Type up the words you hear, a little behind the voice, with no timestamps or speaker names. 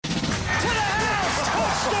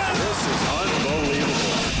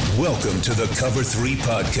Welcome to the Cover 3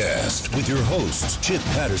 Podcast with your hosts, Chip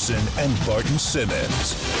Patterson and Barton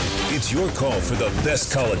Simmons. It's your call for the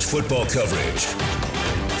best college football coverage.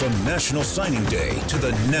 From National Signing Day to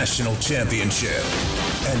the National Championship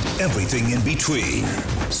and everything in between,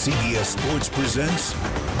 CBS Sports presents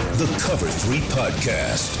the Cover 3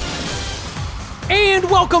 Podcast. And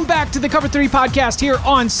welcome back to the Cover 3 Podcast here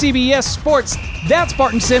on CBS Sports. That's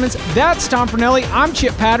Barton Simmons. That's Tom Fornelli. I'm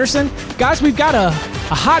Chip Patterson. Guys, we've got a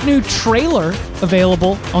hot new trailer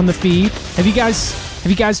available on the feed. Have you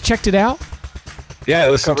guys checked it out? Yeah,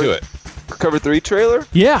 listen to it. Cover 3 trailer?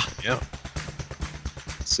 Yeah.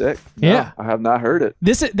 Sick. No, yeah. I have not heard it.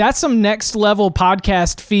 That's some next level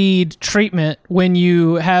podcast feed treatment when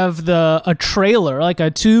you have a trailer, like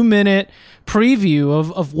a 2-minute preview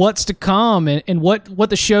of what's to come and what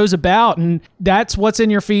the show's about. And that's what's in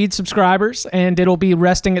your feed, subscribers. And it'll be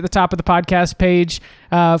resting at the top of the podcast page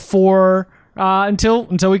until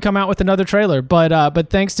we come out with another trailer. But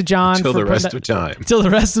thanks to John until the rest of time. Till the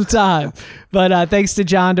rest of time. But thanks to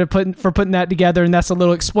John for putting that together. And that's a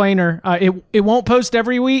little explainer. It won't post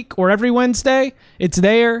every week or every Wednesday. It's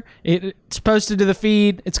there. It's posted to the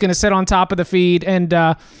feed. It's going to sit on top of the feed.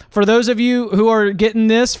 And for those of you who are getting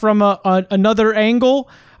this from another angle,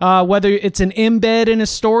 whether it's an embed in a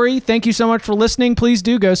story, thank you so much for listening. Please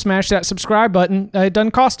do go smash that subscribe button. It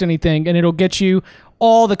doesn't cost anything, and it'll get you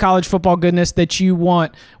all the college football goodness that you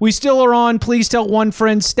want. We still are on Please Tell One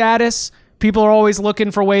Friend status. People are always looking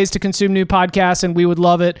for ways to consume new podcasts, and we would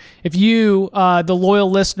love it if you, the loyal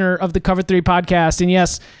listener of the Cover 3 podcast, and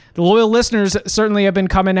yes, the loyal listeners certainly have been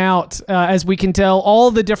coming out, as we can tell, all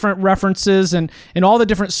the different references and all the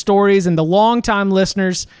different stories, and the longtime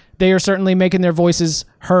listeners, they are certainly making their voices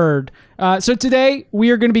heard. So today,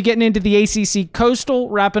 we are going to be getting into the ACC Coastal,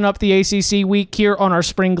 wrapping up the ACC week here on our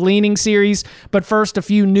Spring Gleaning series. But first, a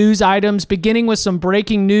few news items, beginning with some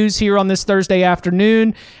breaking news here on this Thursday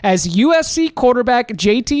afternoon, as USC quarterback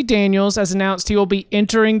JT Daniels has announced he will be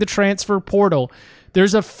entering the transfer portal.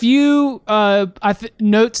 There's a few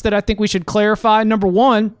notes that I think we should clarify. Number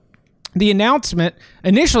one, the announcement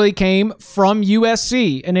initially came from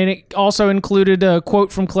USC, and then it also included a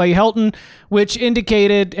quote from Clay Helton, which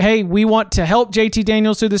indicated, hey, we want to help JT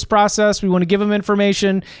Daniels through this process. We want to give him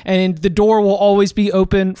information, and the door will always be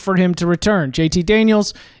open for him to return. JT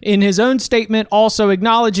Daniels, in his own statement, also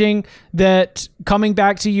acknowledging that coming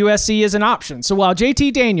back to USC is an option. So while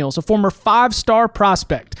JT Daniels, a former 5-star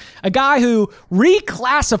prospect, a guy who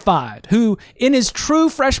reclassified, who in his true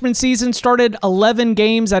freshman season started 11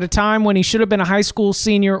 games at a time when he should have been a high school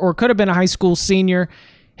senior or could have been a high school senior,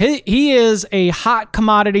 he is a hot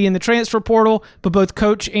commodity in the transfer portal, but both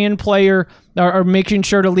coach and player are making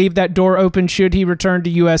sure to leave that door open should he return to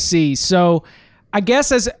USC. So I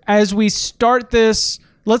guess as we start this,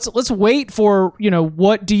 let's wait for,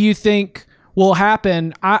 what do you think will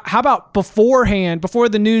happen? How about beforehand, before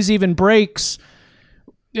the news even breaks?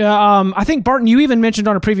 I think, Barton, you even mentioned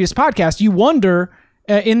on a previous podcast, you wonder,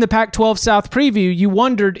 in the Pac-12 South preview, you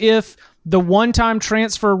wondered if the one-time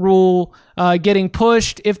transfer rule getting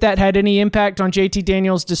pushed, if that had any impact on JT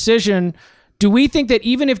Daniels' decision. Do we think that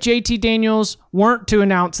even if JT Daniels weren't to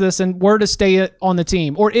announce this and were to stay on the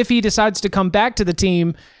team, or if he decides to come back to the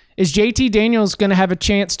team, is JT Daniels going to have a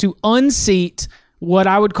chance to unseat what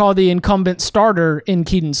I would call the incumbent starter in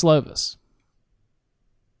Keaton Slovis?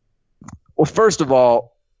 Well, first of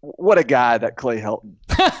all, what a guy that Clay Helton.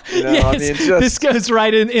 Yes, this goes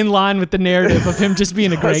right in line with the narrative of him just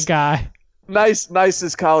being a great guy.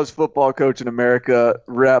 Nicest college football coach in America.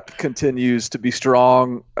 Rep continues to be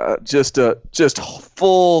strong. Just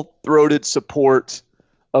full-throated support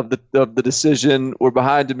of the decision. We're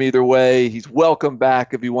behind him either way. He's welcome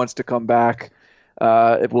back if he wants to come back.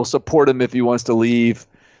 We'll support him if he wants to leave.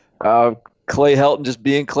 Clay Helton just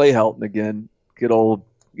being Clay Helton again. Good old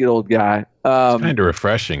guy. It's kind of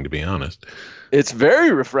refreshing, to be honest. It's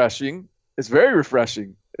very refreshing.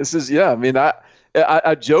 This is,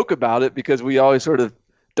 I joke about it because we always sort of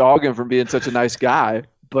dog him from being such a nice guy.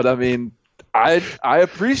 But I mean, I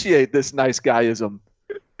appreciate this nice guyism.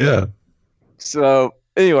 Yeah. So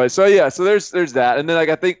anyway, so there's that. And then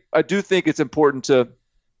I do think it's important to,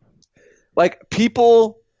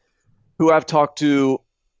 people who I've talked to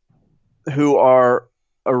who are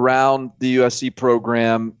around the USC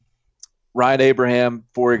program, Ryan Abraham,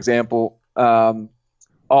 for example,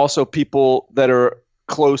 also people that are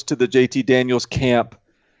close to the JT Daniels camp.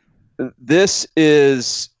 This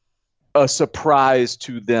is a surprise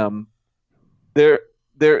to them.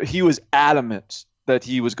 He was adamant that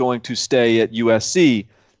he was going to stay at USC.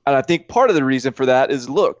 And I think part of the reason for that is,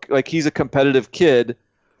 he's a competitive kid.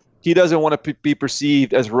 He doesn't want to be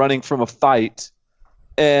perceived as running from a fight.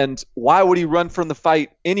 And why would he run from the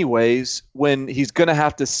fight anyways when he's going to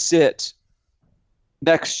have to sit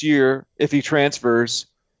next year if he transfers?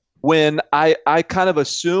 When I kind of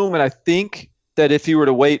assume and I think that if he were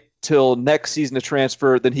to wait till next season to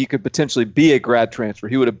transfer, then he could potentially be a grad transfer.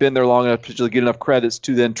 He would have been there long enough to potentially get enough credits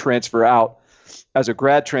to then transfer out as a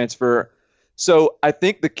grad transfer. So I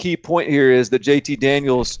think the key point here is that JT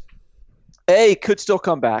Daniels, could still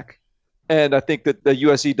come back. And I think that the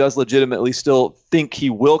USC does legitimately still think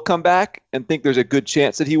he will come back and think there's a good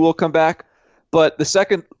chance that he will come back. But the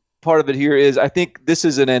second part of it here is I think this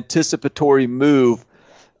is an anticipatory move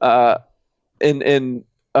in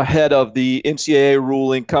ahead of the NCAA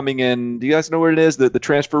ruling coming in. Do you guys know what it is? The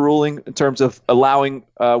transfer ruling in terms of allowing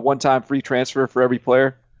one-time free transfer for every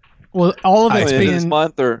player. Well, all of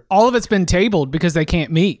it's been tabled because they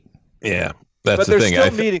can't meet. Yeah, that's the thing. But they're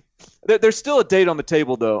still meeting. There's still a date on the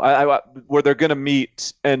table though, where they're going to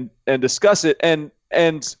meet and discuss it, and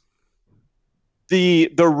the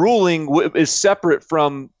ruling is separate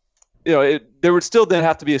from. There would still then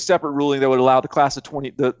have to be a separate ruling that would allow the class of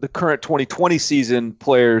the current 2020 season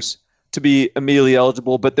players to be immediately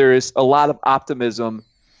eligible. But there is a lot of optimism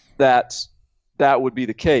that would be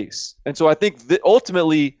the case. And so I think that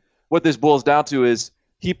ultimately what this boils down to is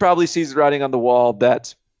he probably sees the writing on the wall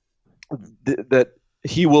that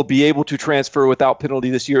he will be able to transfer without penalty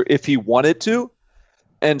this year if he wanted to.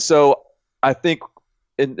 And so I think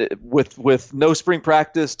with no spring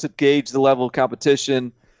practice to gauge the level of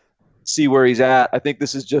competition, see where he's at. I think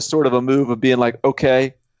this is just sort of a move of being like,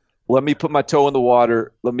 okay, let me put my toe in the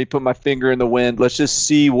water. Let me put my finger in the wind. Let's just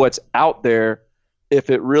see what's out there. If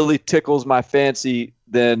it really tickles my fancy,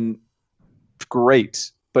 then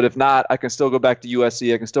great. But if not, I can still go back to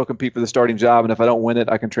USC. I can still compete for the starting job. And if I don't win it,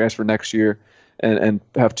 I can transfer next year and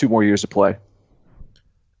have 2 more years to play.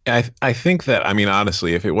 I think that, I mean,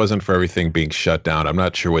 honestly, if it wasn't for everything being shut down, I'm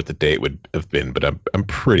not sure what the date would have been, but I'm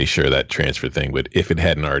pretty sure that transfer thing would, if it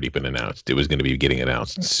hadn't already been announced, it was going to be getting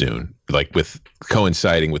announced soon, like with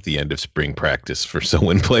coinciding with the end of spring practice. So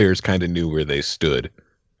when players kind of knew where they stood,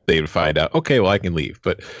 they would find out, okay, well, I can leave.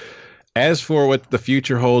 But as for what the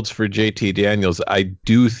future holds for JT Daniels, I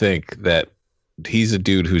do think that he's a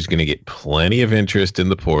dude who's going to get plenty of interest in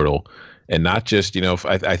the portal. And not just,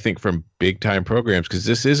 I think from big-time programs, because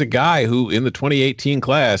this is a guy who in the 2018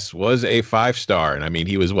 class was a 5-star. And, I mean,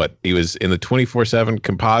 he was in the 24/7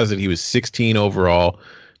 composite. He was 16 overall,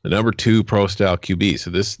 the number 2 pro-style QB. So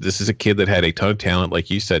this is a kid that had a ton of talent. Like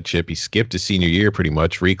you said, Chip, he skipped his senior year pretty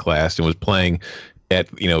much, reclassed, and was playing at,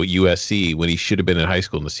 USC when he should have been in high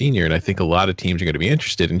school in the senior. And I think a lot of teams are going to be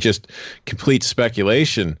interested in just complete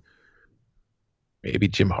speculation. Maybe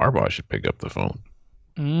Jim Harbaugh should pick up the phone.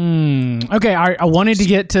 Okay, I wanted to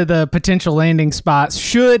get to the potential landing spots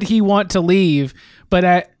should he want to leave,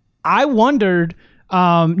 but I wondered,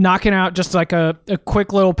 knocking out just like a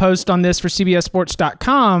quick little post on this for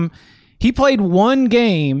CBSSports.com, he played 1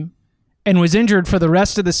 game and was injured for the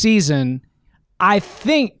rest of the season. I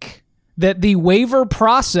think that the waiver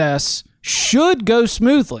process should go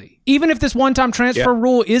smoothly. Even if this one-time transfer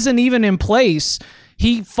rule isn't even in place,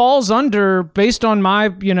 he falls under, based on my,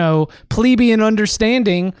 plebeian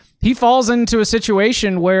understanding, he falls into a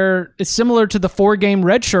situation where it's similar to the 4-game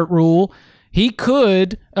redshirt rule. He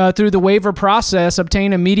could, through the waiver process,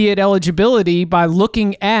 obtain immediate eligibility by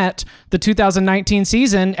looking at the 2019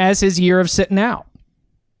 season as his year of sitting out.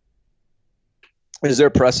 Is there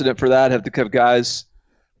a precedent for that? Have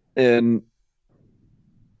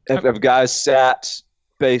guys sat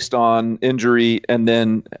based on injury and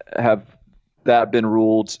then have that been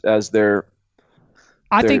ruled as their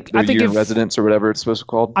year in residence or whatever it's supposed to be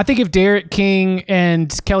called? I think if Derek King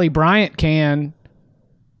and Kelly Bryant can,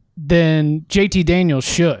 then JT Daniels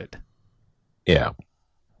should. Yeah.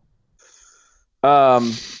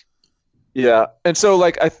 Yeah. And so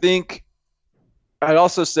I think I'd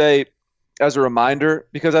also say as a reminder,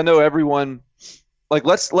 because I know everyone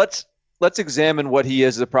let's examine what he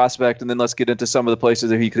is as a prospect, and then let's get into some of the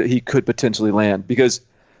places that he could potentially land, because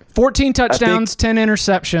 14 touchdowns, 10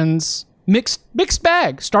 interceptions, mixed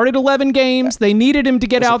bag. Started 11 games. They needed him to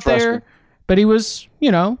get out there, but he was,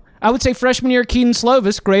 I would say freshman year Keaton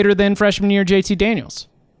Slovis greater than freshman year JT Daniels.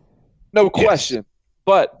 No question.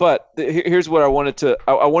 But here's what I wanted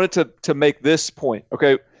to make this point.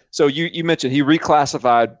 Okay, so you mentioned he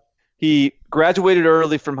reclassified. He graduated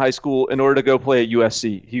early from high school in order to go play at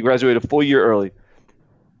USC. He graduated a full year early.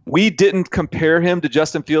 We didn't compare him to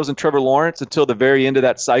Justin Fields and Trevor Lawrence until the very end of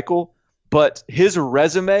that cycle, but his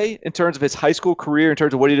resume in terms of his high school career, in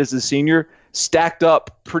terms of what he did as a senior, stacked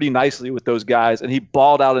up pretty nicely with those guys, and he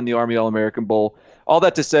balled out in the Army All-American Bowl. All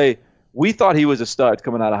that to say, we thought he was a stud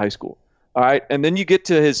coming out of high school. All right. And then you get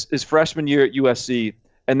to his freshman year at USC,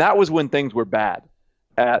 and that was when things were bad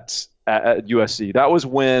at USC. That was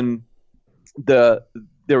when there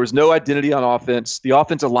was no identity on offense. The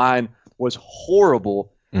offensive line was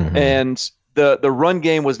horrible, and the run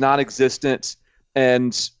game was non-existent,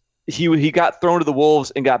 and he got thrown to the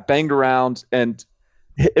wolves and got banged around, and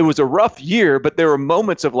it was a rough year, but there were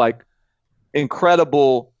moments of like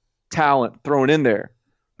incredible talent thrown in there.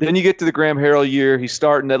 Then you get to the Graham Harrell year. He's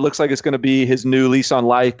starting. It looks like it's going to be his new lease on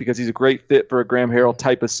life because he's a great fit for a Graham Harrell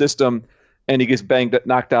type of system, and he gets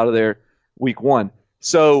knocked out of there week 1.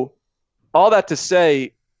 So all that to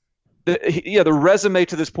say, the resume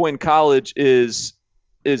to this point in college is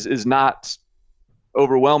not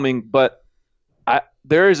overwhelming, but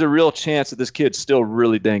there is a real chance that this kid's still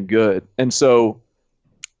really dang good. And so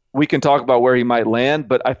we can talk about where he might land,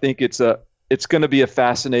 but I think it's going to be a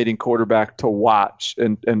fascinating quarterback to watch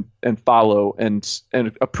and follow, and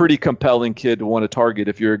a pretty compelling kid to want to target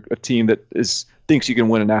if you're a team that thinks you can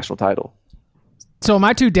win a national title. So am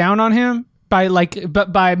I too down on him by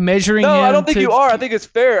measuring him? No, I don't think you are. I think it's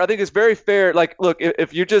fair. I think it's very fair. Like, look,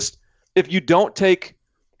 if you don't take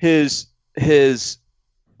his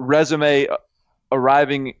resume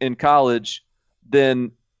arriving in college,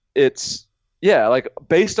 then it's like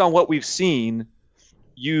based on what we've seen,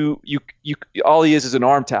 you all he is an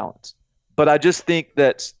arm talent. But I just think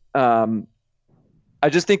that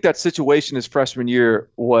situation his freshman year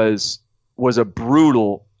was a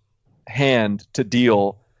brutal hand to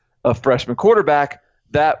deal a freshman quarterback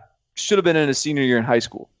that should have been in his senior year in high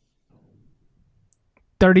school.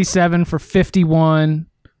 37 for 51.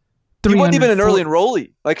 He wasn't even an early enrollee.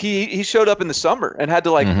 Like he showed up in the summer and had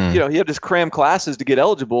to he had to cram classes to get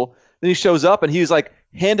eligible. Then he shows up and he was like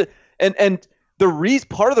handed and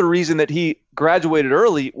part of the reason that he graduated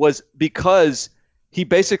early was because he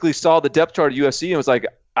basically saw the depth chart at USC and was like,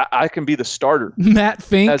 I can be the starter. Matt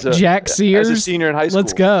Fink, Jack Sears, as a senior in high school.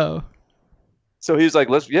 Let's go. So he was like,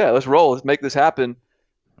 let's roll. Let's make this happen.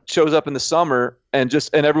 Shows up in the summer and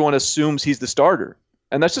everyone assumes he's the starter.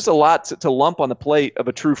 And that's just a lot to lump on the plate of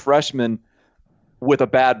a true freshman with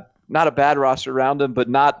not a bad roster around him, but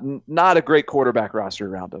not a great quarterback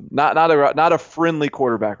roster around him. Not a friendly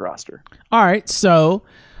quarterback roster. All right, so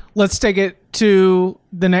let's take it to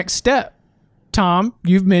the next step. Tom,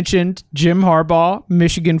 you've mentioned Jim Harbaugh,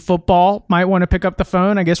 Michigan football. Might want to pick up the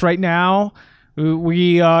phone. I guess right now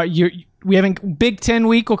we haven't. Big Ten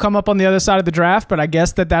week will come up on the other side of the draft, but I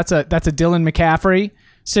guess that's a Dylan McCaffrey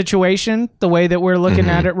situation, the way that we're looking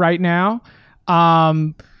at it right now.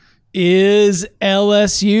 Is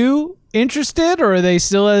LSU interested, or are they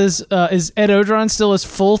still is Ed Orgeron still as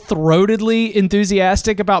full-throatedly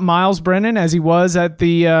enthusiastic about Miles Brennan as he was at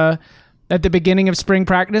the beginning of spring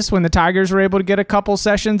practice when the Tigers were able to get a couple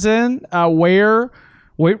sessions in? Where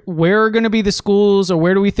are going to be the schools, or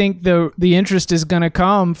where do we think the interest is going to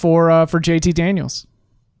come for JT Daniels?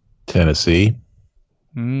 Tennessee.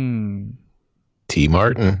 T.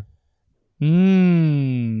 Martin.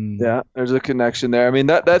 Yeah, there's a connection there. I mean,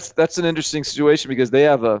 that's an interesting situation because they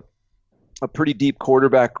have a pretty deep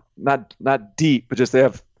quarterback, not deep, but just they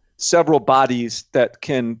have several bodies that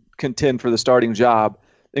can contend for the starting job,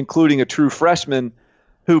 including a true freshman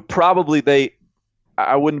who probably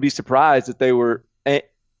I wouldn't be surprised if they were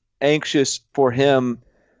anxious for him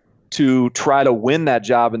to try to win that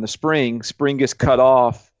job in the spring. Spring gets cut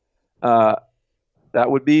off. That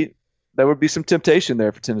would be some temptation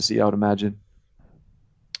there for Tennessee, I would imagine.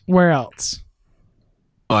 Where else?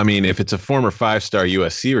 Well, I mean, if it's a former 5-star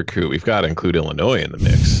USC recruit, we've got to include Illinois in the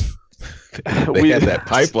mix. They had that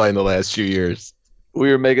pipeline the last few years.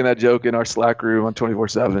 We were making that joke in our Slack room on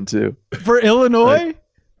 24/7 too. For Illinois?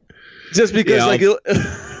 Just because they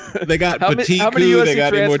got Patiku, they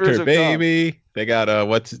got Immortal Baby, they got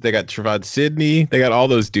they got Trevon Sidney, they got all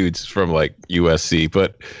those dudes from like USC,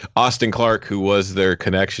 but Austin Clark, who was their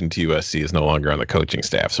connection to USC, is no longer on the coaching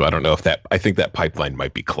staff. So I don't know if I think that pipeline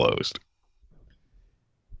might be closed.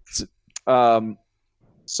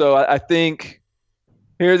 So I think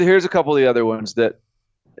here's a couple of the other ones that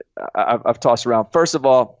I've tossed around. First of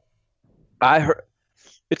all, I heard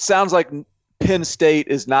it sounds like Penn State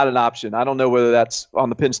is not an option. I don't know whether that's on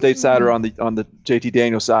the Penn State side or on the JT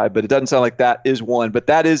Daniels side, but it doesn't sound like that is one. But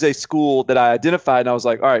that is a school that I identified, and I was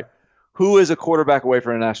like, all right, who is a quarterback away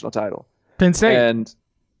from a national title? Penn State. And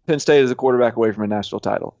Penn State is a quarterback away from a national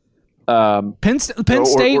title. Penn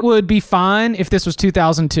State would be fine if this was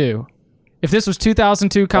 2002. If this was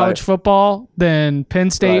 2002 college football, then Penn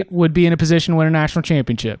State would be in a position to win a national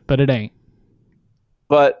championship, but it ain't.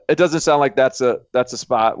 But it doesn't sound like that's a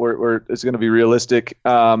spot where it's going to be realistic.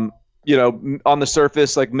 On the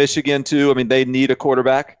surface, like Michigan too. I mean, they need a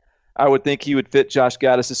quarterback. I would think he would fit Josh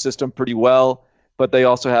Gaddis' system pretty well, but they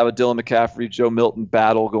also have a Dylan McCaffrey, Joe Milton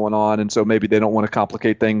battle going on, and so maybe they don't want to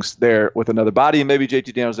complicate things there with another body, and maybe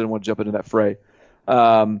JT Daniels didn't want to jump into that fray.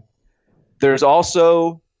 There's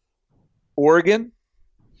also Oregon,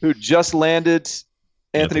 who just landed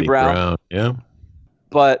Anthony Brown. Yeah.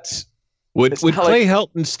 But would Clay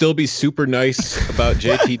Helton still be super nice about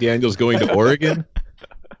JT Daniels going to Oregon?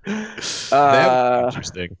 That would be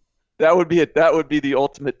interesting. That would be the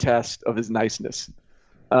ultimate test of his niceness.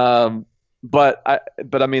 But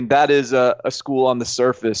I mean, that is a school on the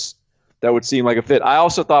surface that would seem like a fit. I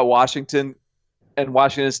also thought Washington and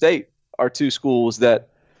Washington State are two schools that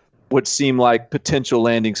would seem like potential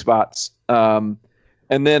landing spots. And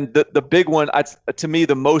then the big one, to me,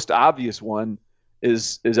 the most obvious one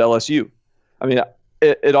is LSU. I mean,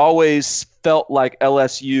 it always felt like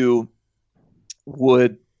LSU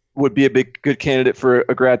would be a good candidate for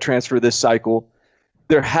a grad transfer this cycle.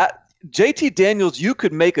 JT Daniels, you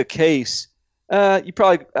could make a case. You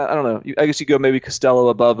probably, I don't know. I guess you go maybe Costello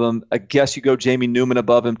above him. I guess you go Jamie Newman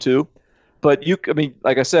above him too. But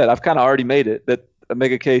like I said, I've kind of already made it that I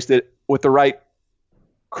make a case that with the right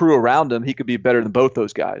crew around him, he could be better than both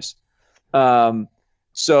those guys.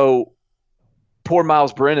 So poor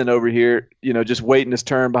Miles Brennan over here, just waiting his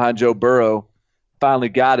turn behind Joe Burrow, finally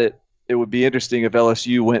got it. It would be interesting if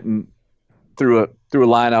LSU went and threw a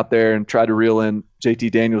line out there and tried to reel in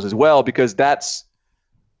JT Daniels as well, because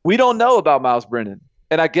we don't know about Miles Brennan.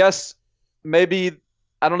 And I guess maybe,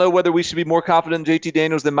 I don't know whether we should be more confident in JT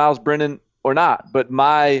Daniels than Miles Brennan or not, but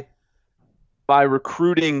my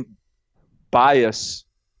recruiting bias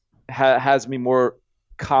has me more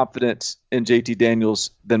confident in JT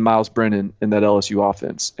Daniels than Miles Brennan in that LSU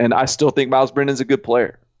offense. And I still think Miles Brennan's a good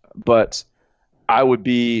player, but I would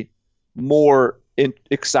be more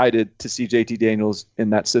excited to see JT Daniels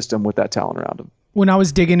in that system with that talent around him. When I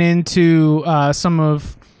was digging into some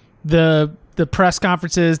of the press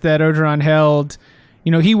conferences that Orgeron held,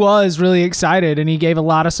 he was really excited and he gave a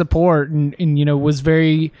lot of support and was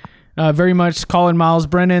very much calling Miles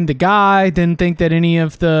Brennan the guy. Didn't think that any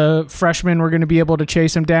of the freshmen were going to be able to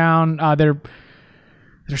chase him down. Their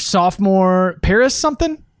sophomore, Paris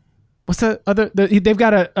something? What's the other? They've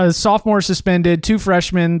got a sophomore suspended, 2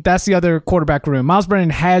 freshmen. That's the other quarterback room. Miles Brennan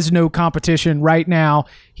has no competition right now.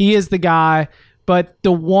 He is the guy. But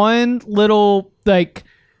the one little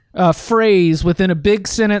phrase within a big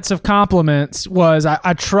sentence of compliments was,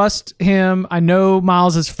 I trust him. I know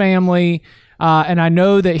Miles's family. And I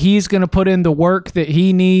know that he's going to put in the work that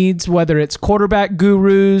he needs, whether it's quarterback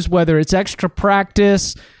gurus, whether it's extra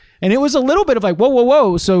practice. And it was a little bit of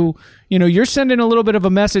whoa. So, you're sending a little bit of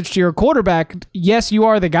a message to your quarterback. Yes, you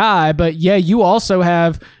are the guy, but yeah, you also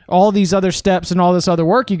have all these other steps and all this other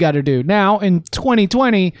work you got to do. Now, in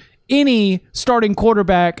 2020, any starting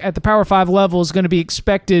quarterback at the Power 5 level is going to be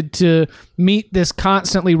expected to meet this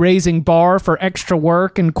constantly raising bar for extra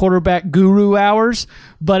work and quarterback guru hours.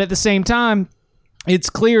 But at the same time, it's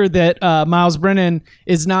clear that Miles Brennan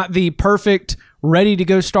is not the perfect, ready to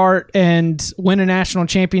go start and win a national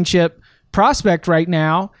championship prospect right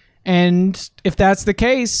now. And if that's the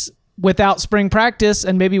case, without spring practice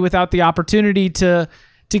and maybe without the opportunity to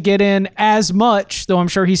get in as much, though I'm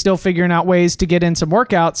sure he's still figuring out ways to get in some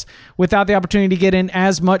workouts, without the opportunity to get in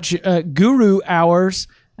as much guru hours,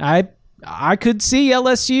 I could see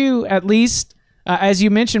LSU, at least, as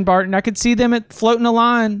you mentioned, Barton, I could see them floating a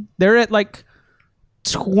line. They're at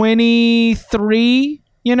 23,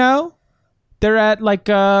 They're at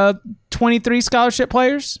 23 scholarship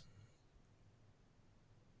players.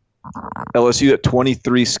 LSU at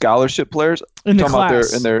 23 scholarship players in the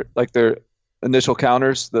class. About their initial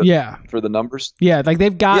counters. For the numbers. Yeah,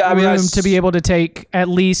 they've got room to be able to take at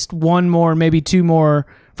least one more, maybe 2 more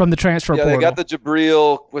from the transfer portal. Yeah, they got the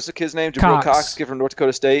Jabril. What's the kid's name? Jabril Cox, kid from North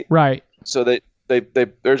Dakota State. Right. So they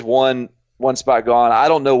there's one spot gone. I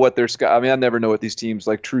don't know what I never know what these teams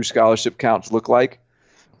true scholarship counts look like.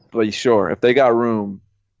 But sure, if they got room,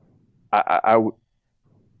 I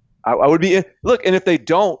would be look. And if they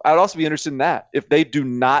don't, I'd also be interested in that. If they do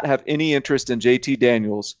not have any interest in JT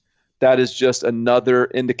Daniels, that is just another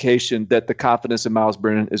indication that the confidence in Miles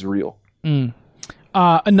Brennan is real.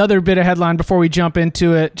 Another bit of headline before we jump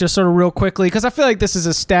into it, just sort of real quickly, because I feel like this is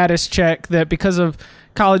a status check that because of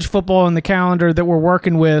college football and the calendar that we're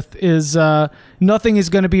working with is nothing is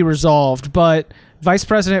going to be resolved. But Vice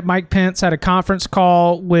President Mike Pence had a conference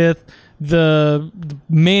call with the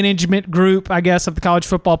management group, I guess, of the college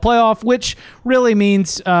football playoff, which really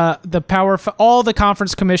means all the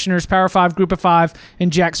conference commissioners, Power 5, Group of 5,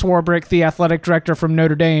 and Jack Swarbrick, the athletic director from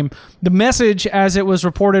Notre Dame. The message, as it was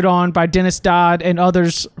reported on by Dennis Dodd and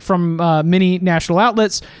others from many national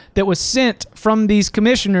outlets, that was sent from these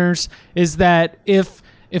commissioners is that if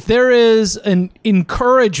there is an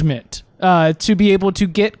encouragement to be able to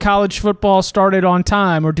get college football started on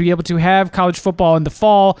time or to be able to have college football in the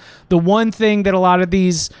fall, the one thing that a lot of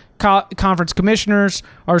these conference commissioners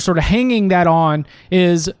are sort of hanging that on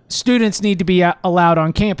is students need to be allowed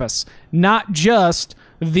on campus. Not just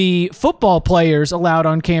the football players allowed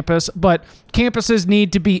on campus, but campuses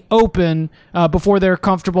need to be open before they're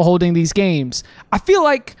comfortable holding these games. I feel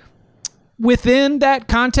like within that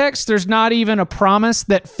context, there's not even a promise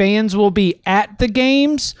that fans will be at the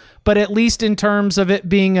games, but at least in terms of it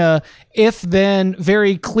being a if-then,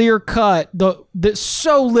 very clear-cut,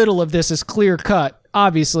 so little of this is clear-cut,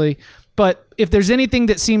 obviously, but if there's anything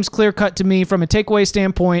that seems clear-cut to me from a takeaway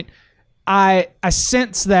standpoint, I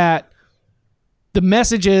sense that the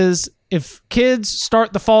message is if kids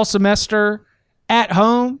start the fall semester at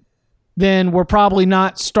home, then we're probably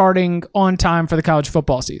not starting on time for the college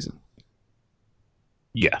football season.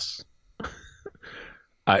 Yes.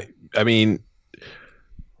 I mean,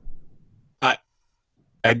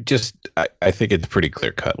 I think it's pretty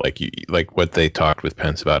clear cut. Like what they talked with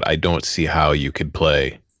Pence about. I don't see how you could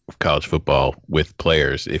play college football with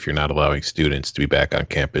players if you're not allowing students to be back on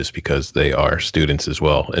campus because they are students as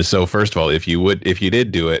well. And so, first of all, if you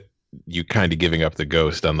did do it, you kind of giving up the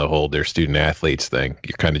ghost on the whole they're student athletes thing.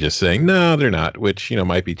 You're kind of just saying no, they're not, which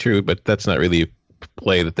might be true, but that's not really a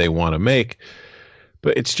play that they want to make.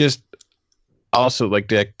 But it's just also like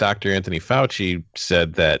Dr. Anthony Fauci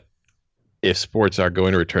said that if sports are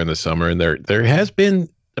going to return this summer, and there has been,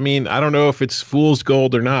 I mean, I don't know if it's fool's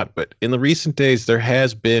gold or not, but in the recent days, there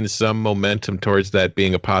has been some momentum towards that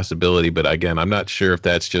being a possibility. But again, I'm not sure if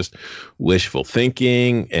that's just wishful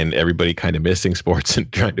thinking and everybody kind of missing sports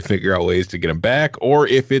and trying to figure out ways to get them back, or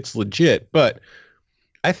if it's legit. But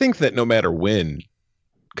I think that no matter when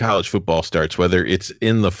college football starts, whether it's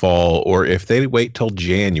in the fall or if they wait till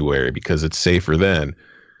January because it's safer then,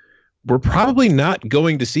 we're probably not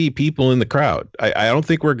going to see people in the crowd. I don't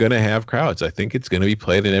think we're going to have crowds. I think it's going to be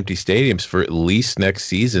played in empty stadiums for at least next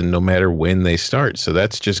season, no matter when they start. So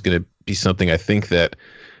that's just going to be something I think that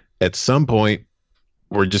at some point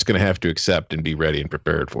we're just going to have to accept and be ready and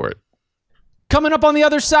prepared for it. Coming up on the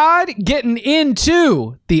other side, getting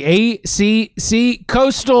into the ACC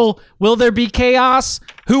Coastal. Will there be chaos?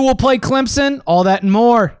 Who will play Clemson? All that and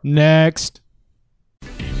more next.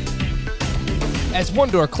 As one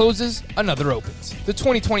door closes, another opens. The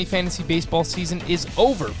 2020 fantasy baseball season is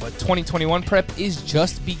over, but 2021 prep is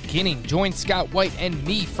just beginning. Join Scott White and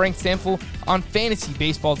me, Frank Stanfill, on Fantasy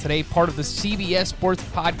Baseball Today, part of the CBS Sports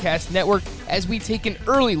Podcast Network, as we take an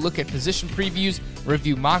early look at position previews,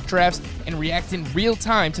 review mock drafts, and react in real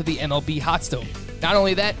time to the MLB hot stove. Not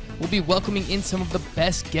only that, we'll be welcoming in some of the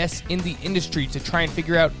best guests in the industry to try and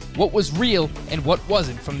figure out what was real and what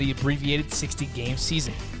wasn't from the abbreviated 60-game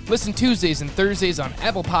season. Listen Tuesdays and Thursdays on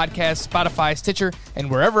Apple Podcasts, Spotify, Stitcher, and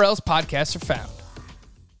wherever else podcasts are found.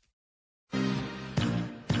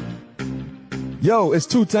 Yo, it's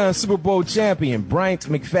two-time Super Bowl champion Bryant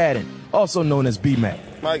McFadden, also known as B-Mac.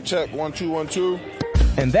 Mic check, 1 2 1 2.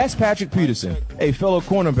 And that's Patrick Peterson, a fellow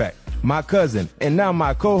cornerback, my cousin, and now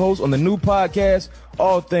my co-host on the new podcast,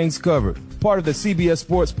 All Things Covered, part of the CBS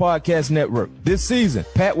Sports Podcast Network. This season,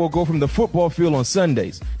 Pat will go from the football field on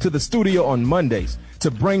Sundays to the studio on Mondays to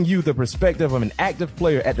bring you the perspective of an active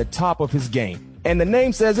player at the top of his game. And the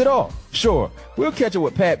name says it all. Sure, we'll catch up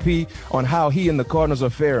with Pat P on how he and the Cardinals are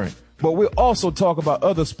faring, but we'll also talk about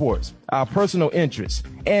other sports, our personal interests,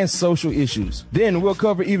 and social issues. Then we'll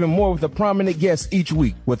cover even more with a prominent guest each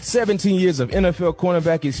week. With 17 years of NFL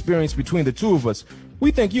cornerback experience between the two of us, we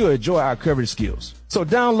think you'll enjoy our coverage skills. So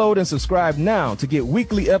download and subscribe now to get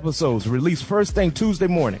weekly episodes released first thing Tuesday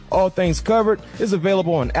morning. All Things Covered is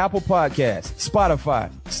available on Apple Podcasts, Spotify,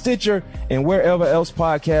 Stitcher, and wherever else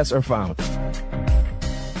podcasts are found.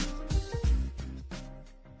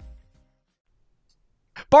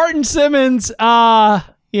 Barton Simmons,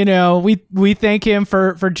 we thank him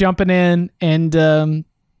for jumping in, and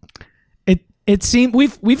it seemed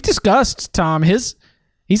we've discussed, Tom, he's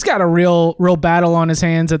got a real battle on his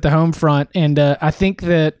hands at the home front, and I think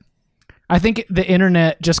the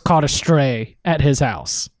internet just caught a stray at his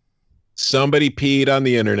house. Somebody peed on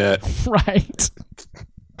the internet. Right.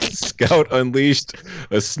 Scout unleashed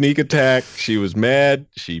a sneak attack. She was mad.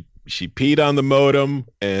 She peed on the modem,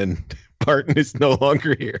 and Barton is no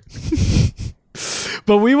longer here.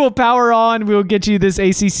 But we will power on. We will get you this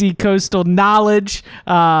ACC Coastal knowledge.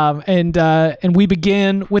 And we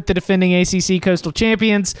begin with the defending ACC Coastal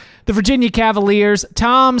champions, the Virginia Cavaliers.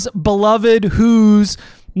 Tom's beloved Hoos,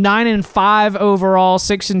 9-5 overall,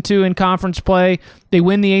 6-2 in conference play. They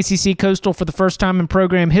win the ACC Coastal for the first time in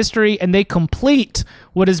program history, and they complete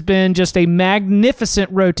what has been just a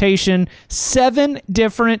magnificent rotation. 7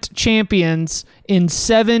 different champions in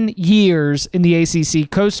 7 years in the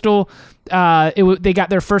ACC Coastal. They got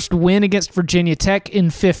their first win against Virginia Tech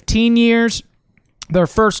in 15 years. Their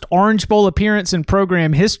first Orange Bowl appearance in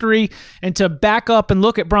program history. And to back up and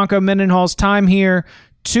look at Bronco Mendenhall's time here,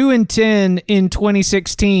 2-10 in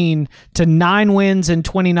 2016 to 9 wins in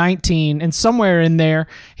 2019, and somewhere in there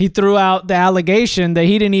he threw out the allegation that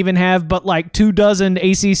he didn't even have but like 24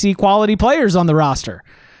 ACC quality players on the roster.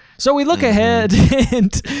 So we look ahead,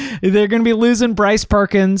 and they're going to be losing Bryce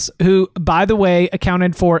Perkins, who, by the way,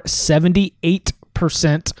 accounted for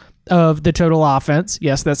 78% of the total offense.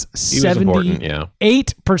 Yes, that's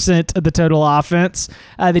 78% of the total offense.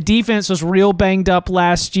 The defense was real banged up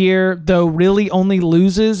last year, though really only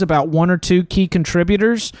loses about 1 or 2 key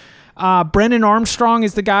contributors. Brennan Armstrong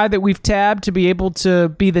is the guy that we've tabbed to be able to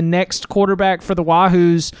be the next quarterback for the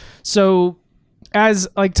Wahoos. So, as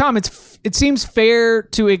like Tom, it seems fair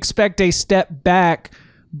to expect a step back,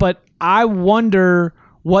 but I wonder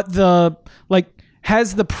what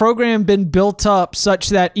has the program been built up such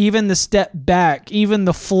that even the step back, even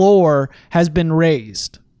the floor has been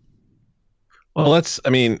raised? Well,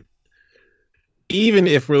 even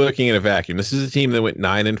if we're looking at a vacuum, this is a team that went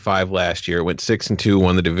 9-5 last year, went 6-2,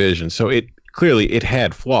 won the division. So it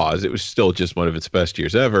had flaws. It was still just one of its best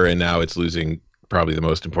years ever, and now it's losing probably the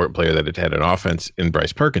most important player that it had on offense in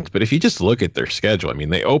Bryce Perkins. But if you just look at their schedule,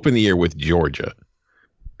 they open the year with Georgia.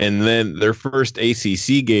 And then their first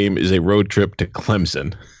ACC game is a road trip to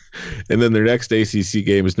Clemson. And then their next ACC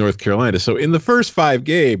game is North Carolina. So in the first 5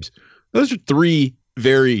 games, those are 3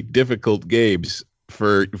 very difficult games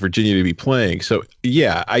for Virginia to be playing. So,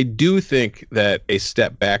 yeah, I do think that a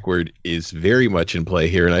step backward is very much in play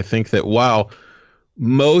here. And I think that while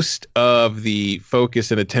most of the focus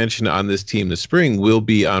and attention on this team this spring will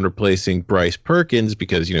be on replacing Bryce Perkins,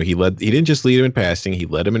 because he didn't just lead him in passing, he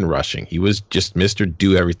led him in rushing. He was just Mr.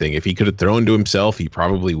 Do Everything. If he could have thrown to himself, he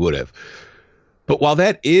probably would have. But while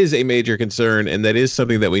that is a major concern, and that is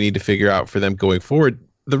something that we need to figure out for them going forward,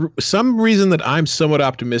 some reason that I'm somewhat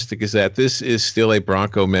optimistic is that this is still a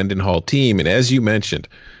Bronco Mendenhall team. And as you mentioned,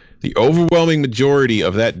 the overwhelming majority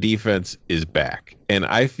of that defense is back. And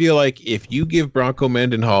I feel like if you give Bronco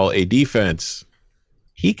Mendenhall a defense,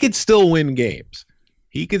 he could still win games.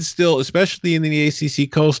 He could still, especially in the ACC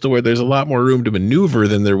Coastal, where there's a lot more room to maneuver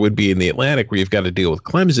than there would be in the Atlantic, where you've got to deal with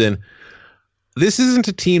Clemson. This isn't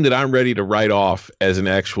a team that I'm ready to write off as an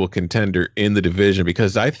actual contender in the division,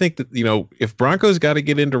 because I think that, if Broncos got to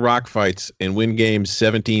get into rock fights and win games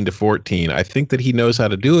 17-14, I think that he knows how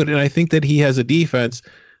to do it. And I think that he has a defense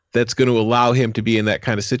that's going to allow him to be in that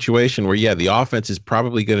kind of situation where, yeah, the offense is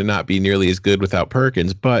probably going to not be nearly as good without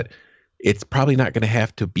Perkins, but it's probably not going to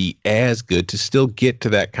have to be as good to still get to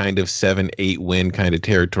that kind of 7-8 win kind of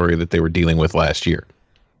territory that they were dealing with last year.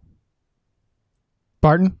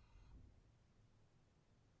 Barton?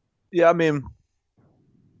 Yeah,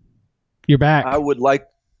 you're back. I would like,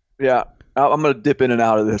 I'm going to dip in and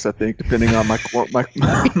out of this, I think, depending on my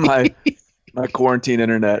quarantine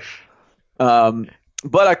internet.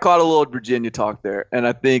 But I caught a little Virginia talk there, and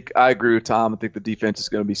I think I agree with Tom. I think the defense is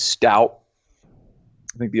going to be stout.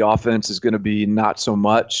 I think the offense is going to be not so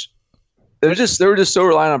much. They were just so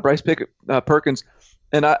reliant on Bryce Perkins,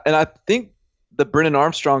 and I think the Brennan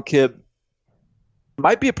Armstrong kid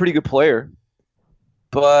might be a pretty good player,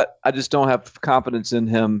 but I just don't have confidence in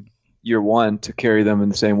him year one to carry them in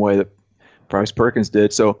the same way that Bryce Perkins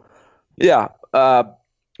did. So, yeah,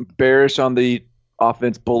 bearish on the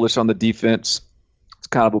offense, bullish on the defense. It's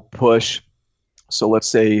kind of a push. So let's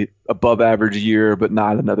say above average year, but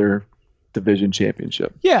not another division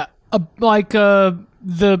championship. Yeah,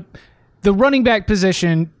 the running back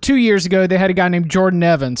position 2 years ago, they had a guy named Jordan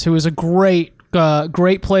Evans who was a great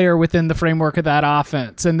player within the framework of that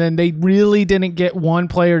offense. And then they really didn't get one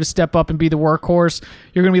player to step up and be the workhorse.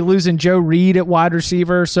 You're going to be losing Joe Reed at wide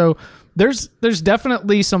receiver. So there's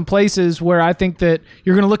definitely some places where I think that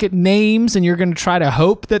you're going to look at names and you're going to try to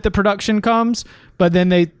hope that the production comes, but then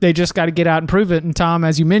they just got to get out and prove it. And Tom,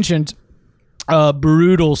 as you mentioned, a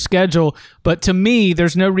brutal schedule. But to me,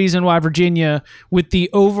 there's no reason why Virginia, with the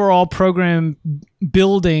overall program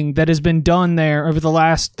building that has been done there over the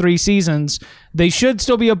last 3 seasons, they should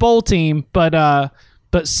still be a bowl team, but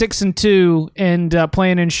 6-2 and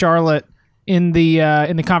playing in Charlotte in the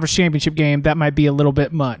conference championship game, that might be a little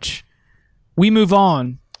bit much. We move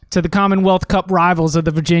on to the Commonwealth Cup rivals of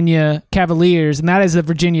the Virginia Cavaliers, and that is the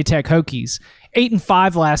Virginia Tech Hokies.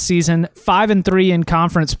 8-5 last season, 5-3 in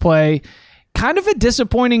conference play. Kind of a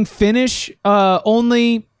disappointing finish,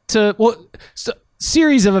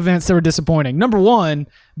 series of events that were disappointing. Number one,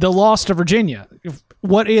 the loss to Virginia.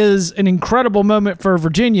 What is an incredible moment for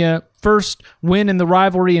Virginia, first win in the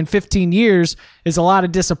rivalry in 15 years, is a lot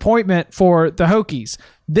of disappointment for the Hokies.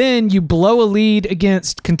 Then you blow a lead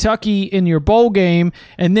against Kentucky in your bowl game,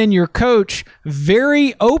 and then your coach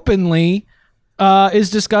very openly is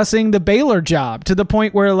discussing the Baylor job, to the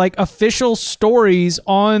point where like official stories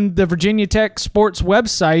on the Virginia Tech sports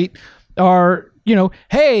website are,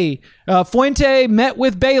 hey, Fuente met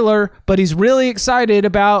with Baylor, but he's really excited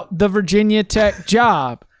about the Virginia Tech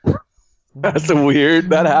job. That's weird.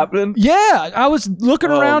 That happened? Yeah. I was looking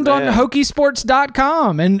around on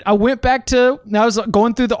Hokiesports.com, and I went back I was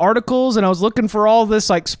going through the articles, and I was looking for all this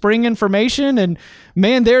like spring information, and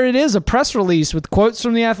man, there it is, a press release with quotes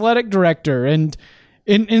from the athletic director. And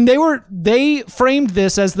they framed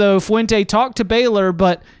this as though Fuente talked to Baylor,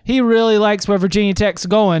 but he really likes where Virginia Tech's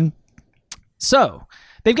going. So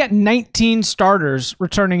they've got 19 starters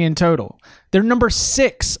returning in total. They're number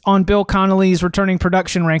 6 on Bill Connolly's returning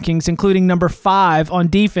production rankings, including number 5 on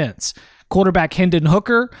defense. Quarterback Hendon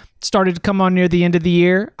Hooker started to come on near the end of the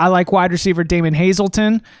year. I like wide receiver Damon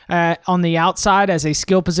Hazelton on the outside as a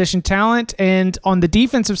skill position talent. And on the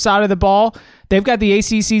defensive side of the ball, they've got the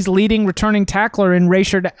ACC's leading returning tackler in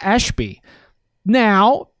Rayshard Ashby.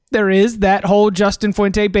 Now, there is that whole Justin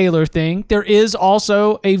Fuente Baylor thing. There is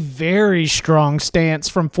also a very strong stance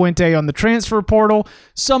from Fuente on the transfer portal,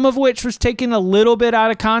 some of which was taken a little bit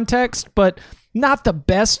out of context, but not the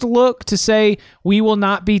best look to say we will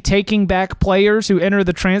not be taking back players who enter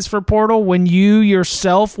the transfer portal when you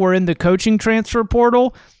yourself were in the coaching transfer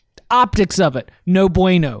portal. Optics of it, no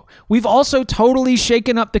bueno. We've also totally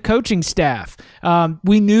shaken up the coaching staff.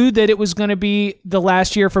 We knew that it was going to be the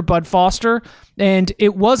last year for Bud Foster, and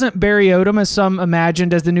it wasn't Barry Odom, as some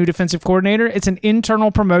imagined, as the new defensive coordinator. It's an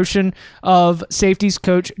internal promotion of safeties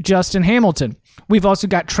coach Justin Hamilton. We've also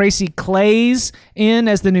got Tracy Clays in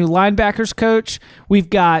as the new linebackers coach. We've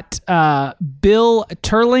got Bill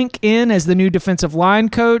Terlink in as the new defensive line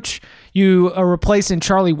coach. You are replacing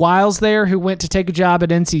Charlie Wiles there, who went to take a job at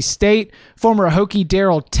NC State. Former Hokie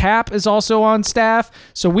Darryl Tapp is also on staff.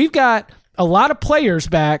 So we've got a lot of players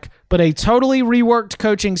back, but a totally reworked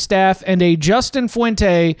coaching staff and a Justin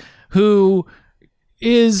Fuente who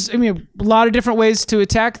is, a lot of different ways to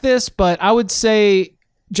attack this, but I would say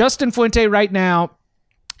Justin Fuente right now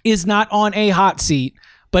is not on a hot seat,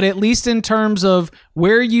 but at least in terms of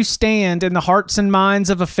where you stand in the hearts and minds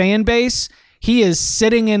of a fan base, he is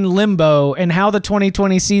sitting in limbo, and how the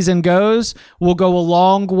 2020 season goes will go a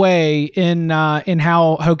long way in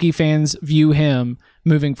how Hokie fans view him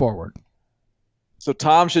moving forward. So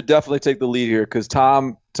Tom should definitely take the lead here, because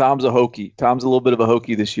Tom's a Hokie. Tom's a little bit of a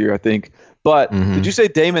Hokie this year, I think. But Did you say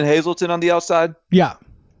Damon Hazelton on the outside? Yeah.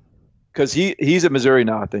 Because he's at Missouri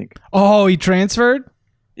now, I think. Oh, he transferred?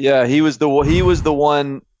 Yeah, he was the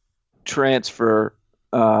one transfer.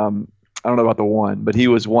 I don't know about the one, but he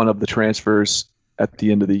was one of the transfers at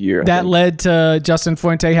the end of the year. That led to Justin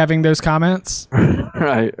Fuente having those comments?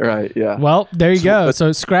 Right, yeah. Well, there you go.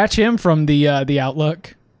 So scratch him from the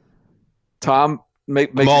outlook. Tom,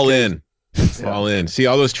 I'm all in. All in. See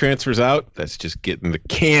all those transfers out? That's just getting the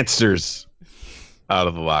cancers out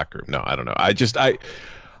of the locker room. No, I don't know. I just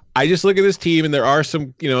look at this team, and there are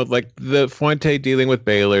some, like the Fuente dealing with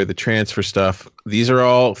Baylor, the transfer stuff. These are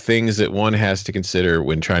all things that one has to consider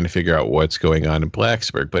when trying to figure out what's going on in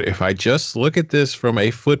Blacksburg. But if I just look at this from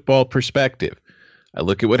a football perspective, I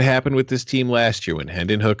look at what happened with this team last year when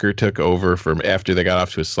Hendon Hooker took over from after they got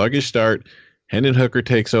off to a sluggish start. Hendon Hooker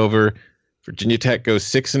takes over. Virginia Tech goes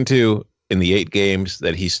 6-2 in the 8 games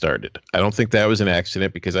that he started. I don't think that was an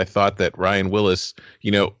accident, because I thought that Ryan Willis,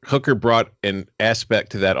 Hooker brought an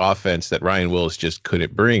aspect to that offense that Ryan Willis just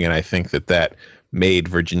couldn't bring. And I think that made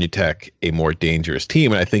Virginia Tech a more dangerous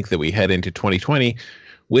team. And I think that we head into 2020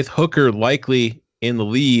 with Hooker likely in the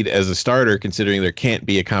lead as a starter, considering there can't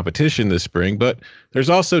be a competition this spring. But there's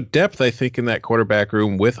also depth, I think, in that quarterback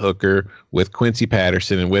room with Hooker, with Quincy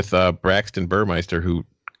Patterson, and with Braxton Burmeister, who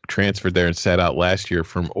transferred there and sat out last year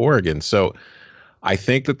from Oregon. So I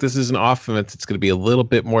think that this is an offense that's going to be a little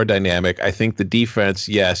bit more dynamic. I think the defense,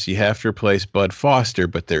 yes, you have to replace Bud Foster,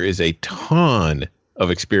 but there is a ton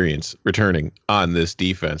of experience returning on this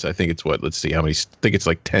defense. I think it's let's see how many, I think it's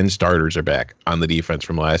like 10 starters are back on the defense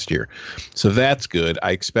from last year. So that's good.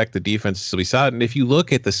 I expect the defense to be solid. And if you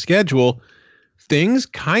look at the schedule, things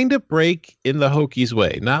kind of break in the Hokies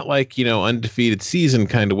way, not like, undefeated season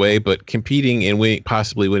kind of way, but competing and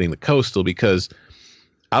possibly winning the Coastal, because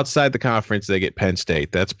outside the conference, they get Penn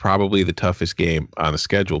State. That's probably the toughest game on the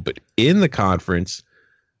schedule. But in the conference,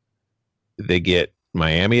 they get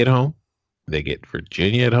Miami at home. They get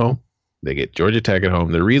Virginia at home. They get Georgia Tech at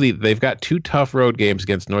home. They've got 2 tough road games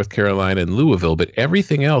against North Carolina and Louisville, but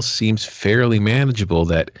everything else seems fairly manageable.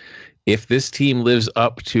 That if this team lives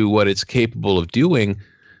up to what it's capable of doing,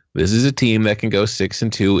 this is a team that can go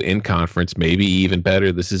 6-2 in conference, maybe even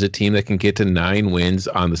better. This is a team that can get to 9 wins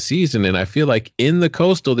on the season. And I feel like in the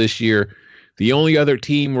Coastal this year, the only other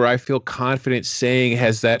team where I feel confident saying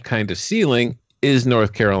has that kind of ceiling is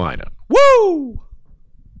North Carolina. Woo!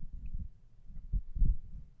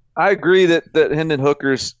 I agree that Hendon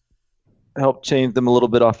Hooker's helped change them a little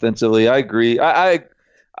bit offensively. I agree.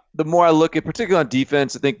 The more I look at, particularly on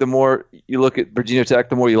defense, I think the more you look at Virginia Tech,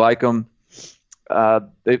 the more you like them.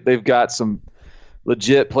 They've got some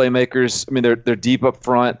legit playmakers. I mean, they're deep up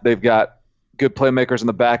front. They've got good playmakers on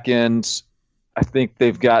the back end. I think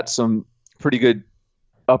they've got some pretty good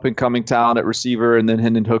up and coming talent at receiver, and then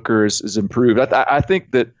Hendon Hooker is improved. I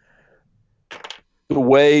think that the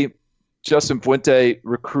way Justin Fuente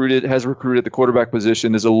has recruited the quarterback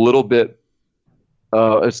position is a little bit.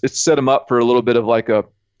 It's set him up for a little bit of like a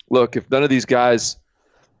look. If none of these guys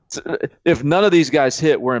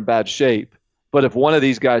hit, we're in bad shape. But if one of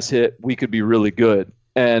these guys hit, we could be really good.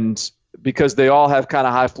 And because they all have kind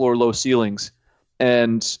of high floor, low ceilings.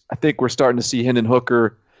 And I think we're starting to see Hendon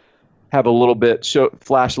Hooker have a little bit,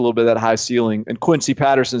 flash a little bit of that high ceiling. And Quincy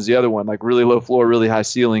Patterson's the other one, like really low floor, really high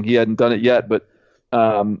ceiling. He hadn't done it yet. But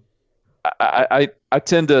I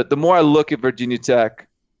tend to, the more I look at Virginia Tech,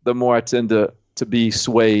 the more I tend to be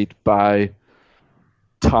swayed by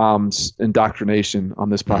Tom's indoctrination on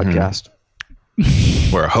this podcast.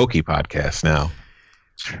 We're a Hokie podcast now.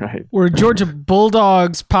 That's right. We're a Georgia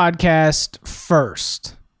Bulldogs podcast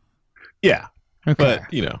first. Yeah. Okay.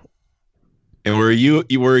 But, and we're a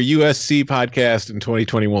USC podcast in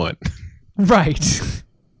 2021. Right.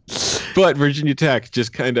 But Virginia Tech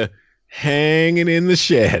just kind of hanging in the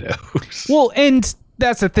shadows. Well, and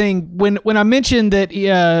that's the thing. When I mentioned that,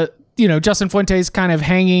 Justin Fuente's kind of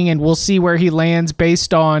hanging and we'll see where he lands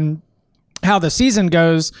based on how the season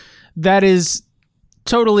goes, that is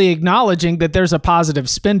totally acknowledging that there's a positive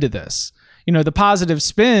spin to this. The positive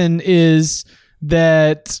spin is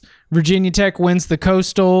that Virginia Tech wins the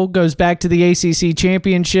Coastal, goes back to the ACC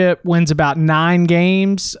championship, wins about 9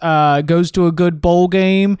 games, goes to a good bowl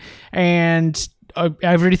game, and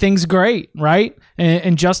everything's great, right?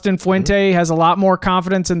 And Justin Fuente has a lot more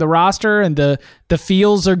confidence in the roster, and the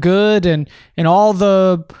feels are good, and all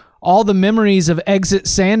the memories of Exit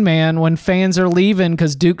Sandman when fans are leaving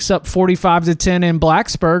because Duke's up 45-10 in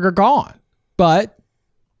Blacksburg are gone. But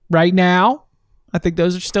right now, I think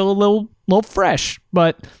those are still a little fresh.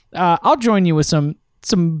 But I'll join you with some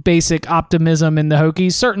basic optimism in the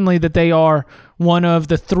Hokies. Certainly that they are one of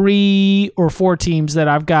the 3 or 4 teams that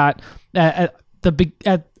I've got at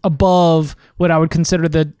above what I would consider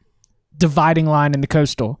the dividing line in the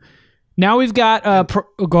Coastal. Now we've got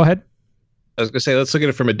go ahead. I was going to say, let's look at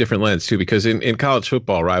it from a different lens, too, because in college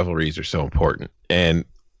football, rivalries are so important. And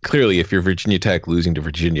clearly, if you're Virginia Tech losing to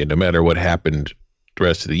Virginia, no matter what happened the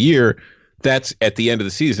rest of the year, that's at the end of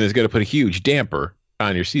the season is going to put a huge damper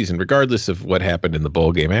on your season, regardless of what happened in the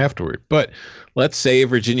bowl game afterward. But let's say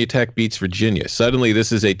Virginia Tech beats Virginia. Suddenly,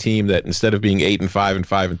 this is a team that instead of being 8-5 and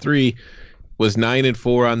 5-3, was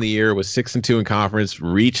 9-4 on the year, was 6-2 in conference,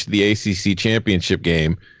 reached the ACC championship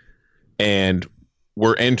game, and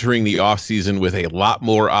we're entering the offseason with a lot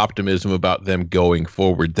more optimism about them going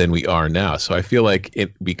forward than we are now. So I feel like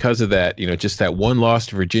because of that, just that one loss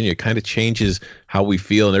to Virginia kind of changes how we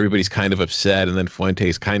feel, and everybody's kind of upset, and then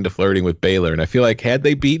Fuente's kind of flirting with Baylor. And I feel like had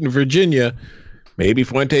they beaten Virginia, maybe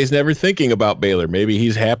Fuente's never thinking about Baylor. Maybe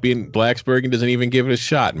he's happy in Blacksburg and doesn't even give it a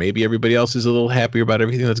shot. Maybe everybody else is a little happier about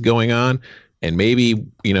everything that's going on. And maybe,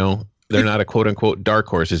 they're not a quote-unquote dark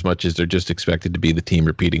horse as much as they're just expected to be the team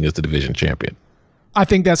repeating as the division champion. I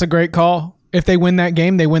think that's a great call. If they win that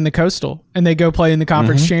game, they win the Coastal, and they go play in the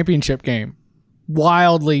conference championship game.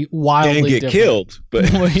 Wildly and get different. Killed.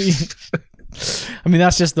 But I mean,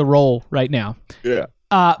 that's just the role right now. Yeah.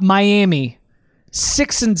 Miami,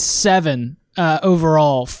 6-7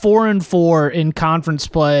 overall, 4-4 in conference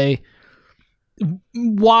play.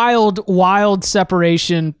 Wild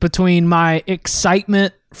separation between my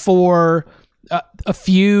excitement for a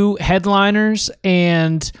few headliners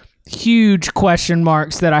and huge question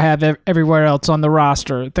marks that I have everywhere else on the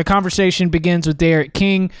roster. The conversation begins with Derek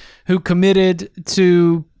King, who committed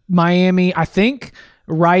to Miami, I think,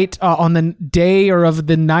 right on the day or of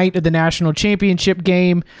the night of the national championship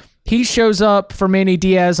game. He shows up for Manny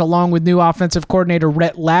Diaz along with new offensive coordinator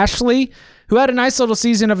Rhett Lashley, who had a nice little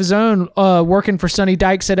season of his own working for Sonny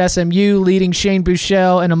Dykes at SMU, leading Shane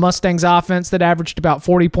Buechele and a Mustangs offense that averaged about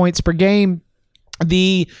 40 points per game.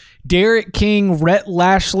 The Derek King, Rhett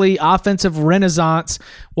Lashley offensive renaissance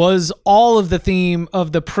was all of the theme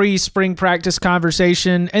of the pre-spring practice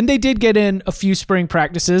conversation, and they did get in a few spring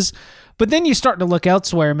practices. But then you start to look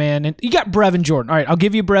elsewhere, man, and you got Brevin Jordan. All right, I'll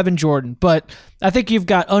give you Brevin Jordan, but I think you've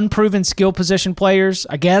got unproven skill position players.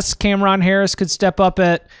 I guess Cameron Harris could step up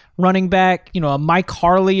at running back, a Mike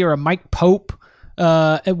Harley or a Mike Pope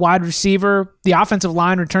at wide receiver. The offensive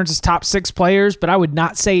line returns its top 6 players, but I would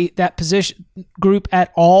not say that position group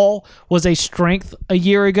at all was a strength a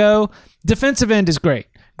year ago. Defensive end is great.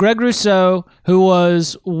 Greg Rousseau, who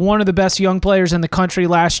was one of the best young players in the country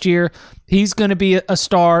last year, he's going to be a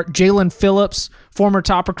star. Jalen Phillips, former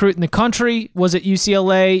top recruit in the country, was at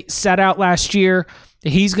UCLA, sat out last year.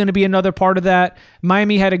 He's going to be another part of that.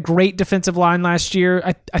 Miami had a great defensive line last year.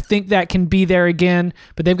 I think that can be there again,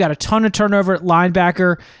 but they've got a ton of turnover at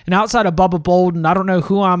linebacker. And outside of Bubba Bolden, I don't know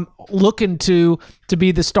who I'm looking to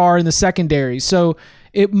be the star in the secondary. So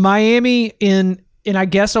Miami in I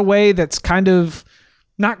guess a way that's kind of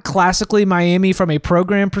not classically Miami from a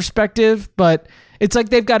program perspective, but it's like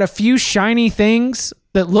they've got a few shiny things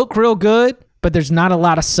that look real good, but there's not a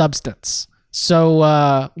lot of substance.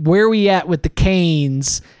 So where are we at with the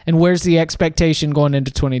Canes, and where's the expectation going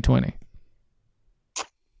into 2020?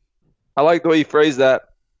 I like the way you phrase that.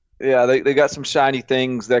 Yeah, they got some shiny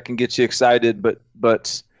things that can get you excited,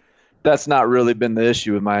 but that's not really been the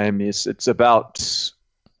issue with Miami. It's about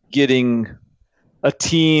getting a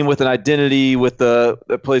team with an identity,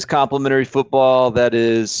 that plays complementary football, that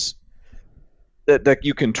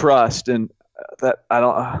you can trust, and that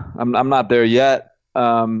I'm not there yet.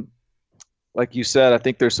 Like you said, I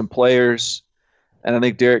think there's some players, and I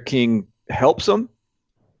think Derek King helps them.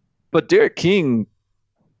 But Derek King,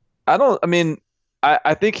 I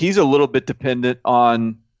think he's a little bit dependent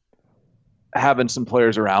on having some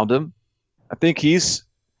players around him. I think he's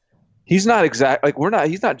not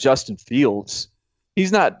he's not Justin Fields.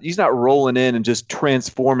 He's not rolling in and just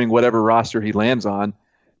transforming whatever roster he lands on.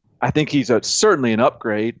 I think he's certainly an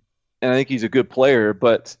upgrade, and I think he's a good player,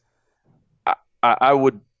 but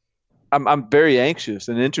I'm very anxious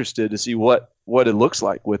and interested to see what it looks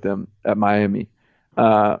like with him at Miami.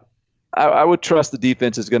 I would trust the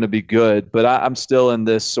defense is going to be good, but I'm still in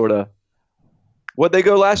this sort of what they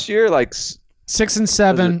go last year, like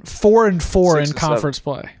 6-7, 4-4 in conference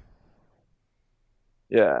play.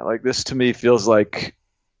 Yeah, like this to me feels like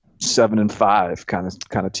 7-5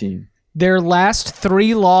 kind of team. Their last 3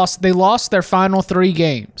 they lost their final 3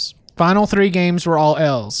 games. Final 3 games were all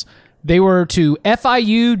L's. They were to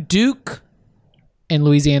FIU, Duke, and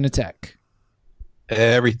Louisiana Tech.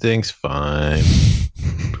 Everything's fine.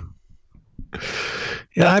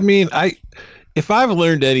 Yeah, if I've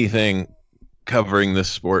learned anything covering this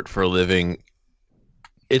sport for a living,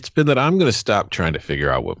 it's been that I'm going to stop trying to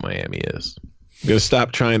figure out what Miami is. I'm going to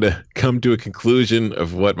stop trying to come to a conclusion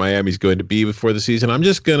of what Miami's going to be before the season. I'm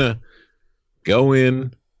just going to go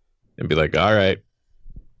in and be like, all right,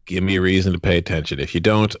 give me a reason to pay attention. If you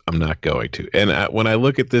don't, I'm not going to. And when I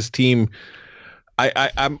look at this team,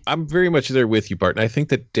 I'm very much there with you, Barton. I think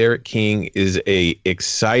that Derek King is a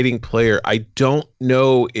exciting player. I don't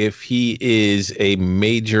know if he is a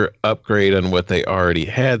major upgrade on what they already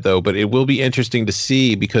had, though. But it will be interesting to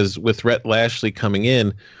see, because with Rhett Lashley coming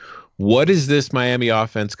in, what is this Miami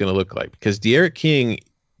offense going to look like? Because Derek King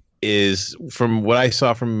is, from what I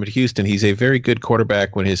saw from him at Houston, he's a very good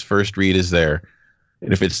quarterback when his first read is there.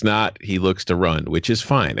 And if it's not, he looks to run, which is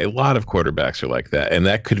fine. A lot of quarterbacks are like that, and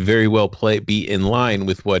that could very well be in line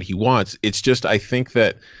with what he wants. It's just, I think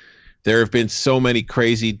that there have been so many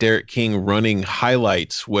crazy Derek King running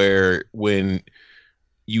highlights where when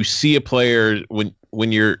you see a player,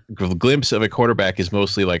 when your glimpse of a quarterback is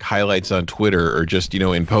mostly like highlights on Twitter or just,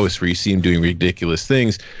 in posts where you see him doing ridiculous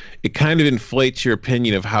things, it kind of inflates your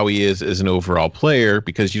opinion of how he is as an overall player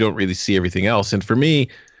because you don't really see everything else. And for me,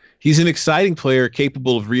 he's an exciting player,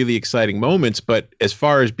 capable of really exciting moments, but as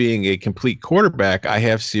far as being a complete quarterback, I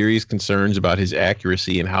have serious concerns about his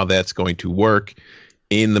accuracy and how that's going to work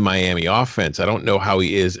in the Miami offense. I don't know how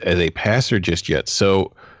he is as a passer just yet.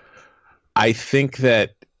 So I think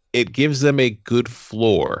that it gives them a good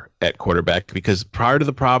floor at quarterback, because part of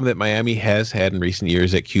the problem that Miami has had in recent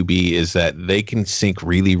years at QB is that they can sink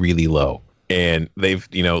really, really low. And they've,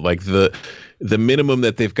 like the minimum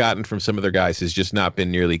that they've gotten from some of their guys has just not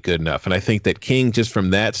been nearly good enough. And I think that King, just from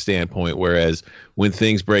that standpoint, whereas when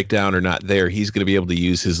things break down or not there, he's going to be able to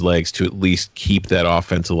use his legs to at least keep that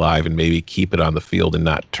offense alive and maybe keep it on the field and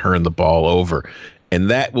not turn the ball over. And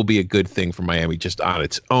that will be a good thing for Miami just on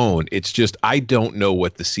its own. It's just I don't know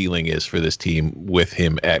what the ceiling is for this team with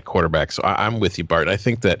him at quarterback. So I'm with you, Bart. I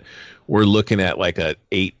think that we're looking at like a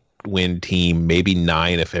 8-win team, maybe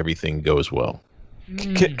 9 if everything goes well.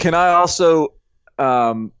 Can I also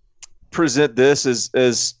present this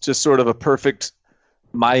as just sort of a perfect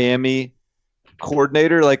Miami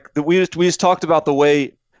coordinator? Like we just talked about the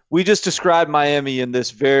way we just described Miami in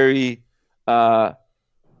this very,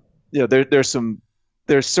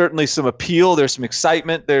 there's certainly some appeal, there's some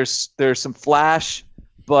excitement, there's some flash,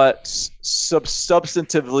 but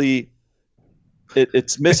substantively,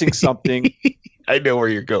 it's missing something. I know where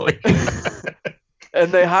you're going.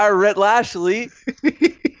 And they hire Rhett Lashley,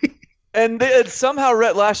 and somehow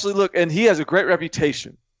Rhett Lashley and he has a great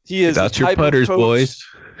reputation. He is about your putters, boys.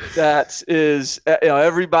 That is,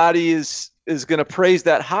 everybody is going to praise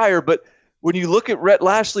that hire. But when you look at Rhett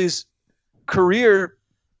Lashley's career,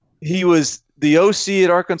 he was the OC at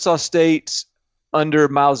Arkansas State under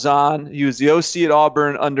Malzahn. He was the OC at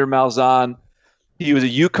Auburn under Malzahn. He was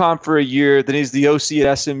at UConn for a year. Then he's the OC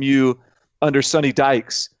at SMU under Sonny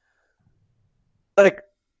Dykes.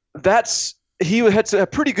 He had a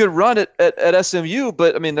pretty good run at SMU,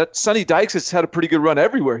 but I mean that Sonny Dykes has had a pretty good run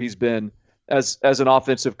everywhere he's been as an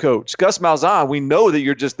offensive coach. Gus Malzahn, we know that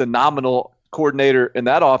you're just the nominal coordinator in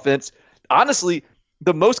that offense. Honestly,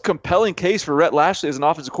 the most compelling case for Rhett Lashley as an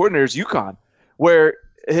offensive coordinator is UConn, where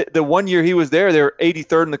the 1 year he was there, they were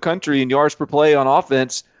 83rd in the country in yards per play on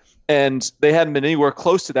offense, and they hadn't been anywhere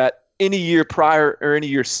close to that any year prior or any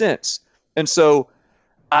year since. And so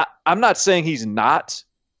I'm not saying he's not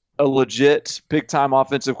a legit big-time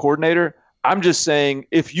offensive coordinator. I'm just saying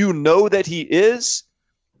if you know that he is,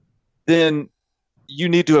 then you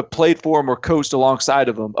need to have played for him or coached alongside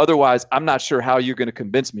of him. Otherwise, I'm not sure how you're going to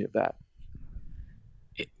convince me of that.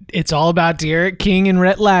 It's all about Derek King and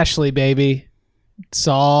Rhett Lashley, baby. It's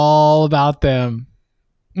all about them.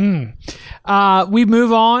 We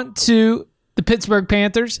move on to the Pittsburgh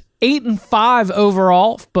Panthers. 8-5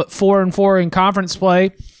 overall, but 4-4 in conference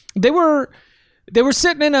play. They were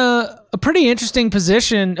sitting in a pretty interesting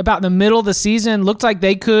position about the middle of the season. Looked like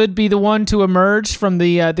they could be the one to emerge from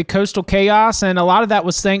the Coastal chaos, and a lot of that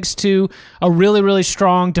was thanks to a really, really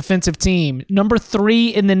strong defensive team. Number 3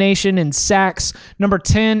 in the nation in sacks, number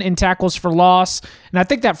 10 in tackles for loss, and I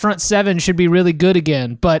think that front 7 should be really good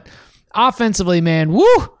again. But offensively, man,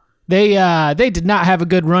 they did not have a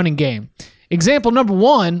good running game. Example number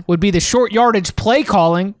 1 would be the short yardage play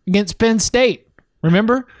calling against Penn State.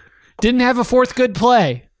 Remember? Didn't have a 4th good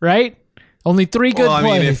play, right? Only 3 good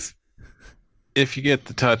plays. If you get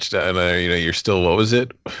the touchdown, you're still, what was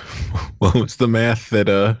it? What was the math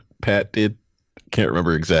that Pat did? Can't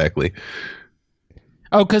remember exactly.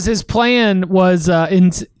 Oh, because his plan was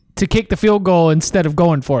to kick the field goal instead of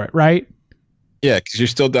going for it, right? Yeah, because you're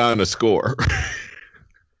still down to score.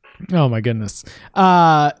 Oh, my goodness.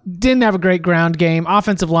 Didn't have a great ground game.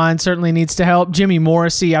 Offensive line certainly needs to help. Jimmy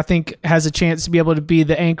Morrissey, I think, has a chance to be able to be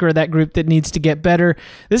the anchor of that group that needs to get better.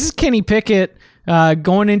 This is Kenny Pickett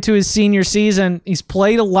going into his senior season. He's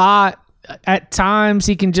played a lot. At times,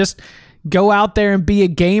 he can just go out there and be a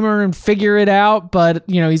gamer and figure it out. But,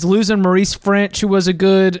 he's losing Maurice French, who was a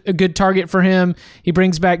good target for him. He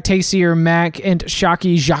brings back Taysier Mack and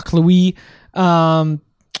Shockey Jacques-Louis.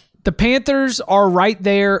 The Panthers are right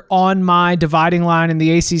there on my dividing line in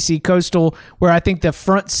the ACC Coastal, where I think the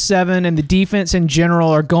front 7 and the defense in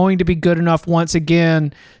general are going to be good enough once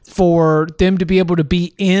again for them to be able to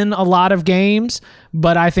be in a lot of games.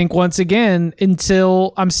 But I think once again,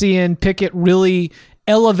 until I'm seeing Pickett really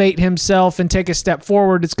elevate himself and take a step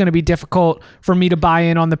forward, it's going to be difficult for me to buy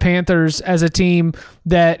in on the Panthers as a team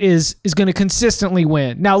that is going to consistently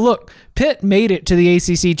win. Now, look, Pitt made it to the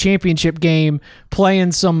ACC championship game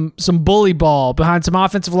playing some bully ball behind some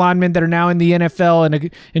offensive linemen that are now in the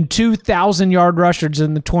NFL and 2,000-yard rushers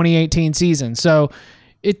in the 2018 season. So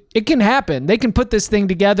it can happen. They can put this thing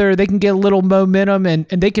together. They can get a little momentum, and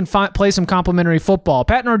they can play some complimentary football.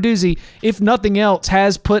 Pat Narduzzi, if nothing else,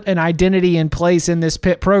 has put an identity in place in this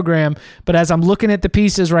Pitt program. But as I'm looking at the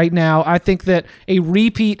pieces right now, I think that a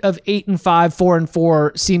repeat of 8-5,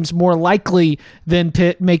 4-4 seems more likely than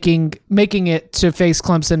Pitt making it to face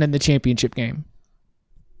Clemson in the championship game.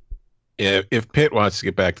 Yeah, if Pitt wants to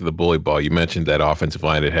get back to the bully ball, you mentioned that offensive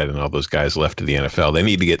line it had and all those guys left to the NFL. They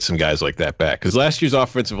need to get some guys like that back because last year's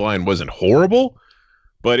offensive line wasn't horrible,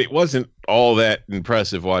 but it wasn't all that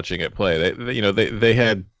impressive watching it play. They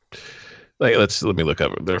had, like, let me look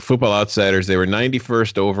up. They're Football Outsiders. They were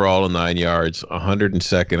 91st overall in 9 yards,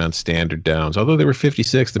 102nd on standard downs, although they were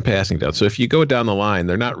 56th in passing downs. So if you go down the line,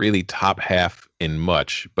 they're not really top half in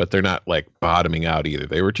much, but they're not like bottoming out either.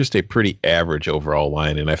 They were just a pretty average overall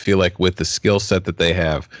line. And I feel like with the skill set that they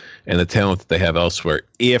have and the talent that they have elsewhere,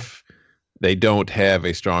 if they don't have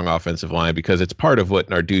a strong offensive line, because it's part of what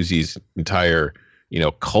Narduzzi's entire,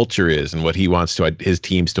 culture is and what he wants his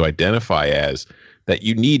teams to identify as, that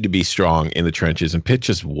you need to be strong in the trenches, and Pitt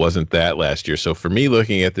just wasn't that last year. So for me,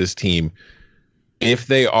 looking at this team, if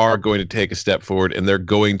they are going to take a step forward and they're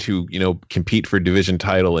going to, compete for division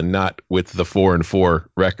title and not with the 4-4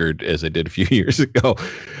 record as they did a few years ago,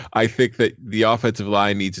 I think that the offensive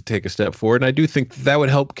line needs to take a step forward. And I do think that would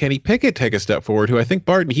help Kenny Pickett take a step forward, who I think,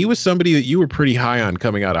 Barton, he was somebody that you were pretty high on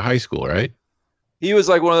coming out of high school, right? He was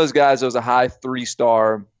like one of those guys that was a high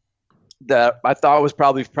 3-star that I thought was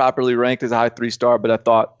probably properly ranked as a high 3-star, but I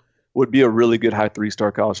thought would be a really good high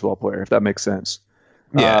 3-star college football player, if that makes sense.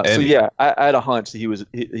 Yeah. I had a hunch that he was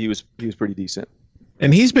pretty decent.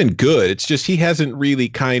 And he's been good. It's just he hasn't really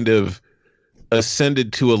kind of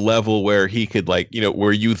ascended to a level where he could,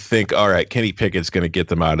 where you think, all right, Kenny Pickett's going to get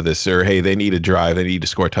them out of this, or hey, they need a drive, they need to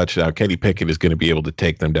score a touchdown. Kenny Pickett is going to be able to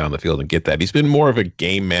take them down the field and get that. He's been more of a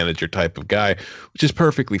game manager type of guy, which is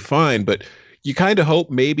perfectly fine, but you kind of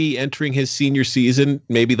hope maybe entering his senior season,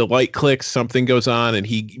 maybe the light clicks, something goes on, and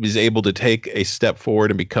he is able to take a step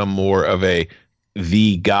forward and become more of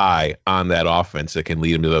the guy on that offense that can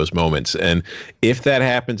lead him to those moments. And if that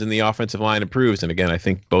happens and the offensive line improves, and again, I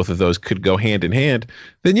think both of those could go hand in hand,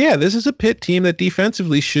 then yeah, this is a Pitt team that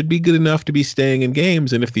defensively should be good enough to be staying in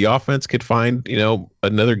games. And if the offense could find,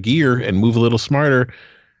 another gear and move a little smarter,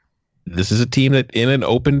 this is a team that in an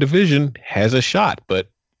open division has a shot.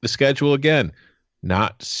 But the schedule, again,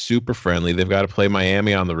 not super friendly. They've got to play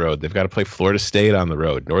Miami on the road. They've got to play Florida State on the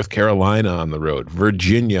road, North Carolina on the road,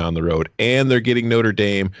 Virginia on the road, and they're getting Notre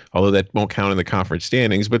Dame, although that won't count in the conference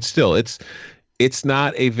standings. But still, it's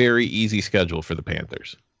not a very easy schedule for the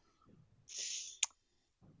Panthers.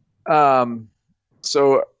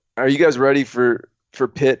 So are you guys ready for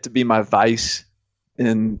Pitt to be my vice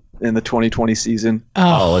in the 2020 season?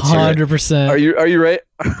 Oh, let's 100%. Are you ready?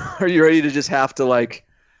 Are you ready to just have to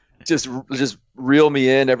just reel me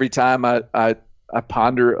in every time I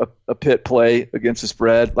ponder a Pitt play against the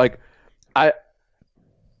spread?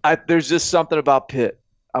 There's just something about Pitt.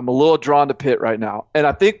 I'm a little drawn to Pitt right now, and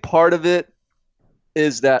I think part of it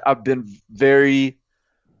is that I've been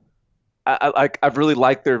I've really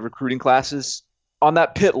liked their recruiting classes on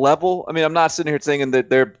that Pitt level. I mean, I'm not sitting here saying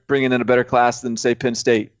that they're bringing in a better class than, say, Penn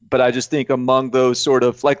State, but I just think among those sort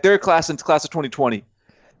of their class of 2020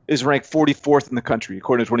 is ranked 44th in the country,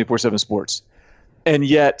 according to 24/7 Sports. And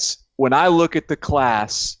yet, when I look at the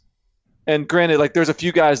class, and granted, there's a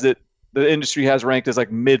few guys that the industry has ranked as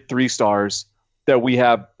mid 3-stars that we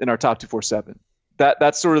have in our top 247.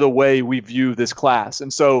 That's sort of the way we view this class.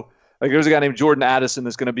 And so, there's a guy named Jordan Addison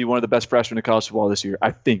that's going to be one of the best freshmen in college football this year,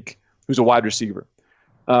 I think, who's a wide receiver.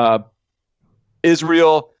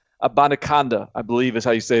 Israel Abanikanda, I believe is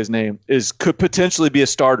how you say his name, could potentially be a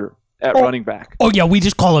starter at running back. Oh, yeah, we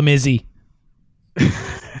just call him Izzy.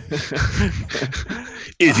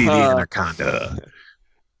 Izzy the Anaconda.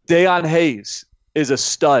 Deion Hayes is a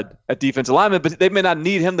stud at defensive lineman, but they may not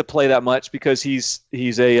need him to play that much because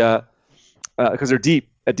because they're deep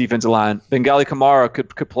at defensive line. Bengali Kamara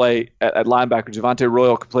could play at linebacker. Javonte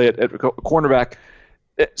Royal could play at cornerback.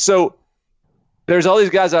 So there's all these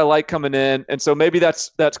guys I like coming in, and so maybe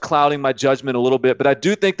that's clouding my judgment a little bit. But I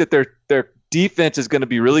do think that their defense is going to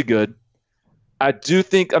be really good. I do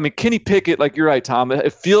think, Kenny Pickett, you're right, Tom,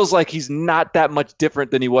 it feels like he's not that much different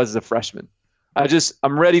than he was as a freshman.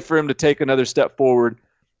 I'm ready for him to take another step forward.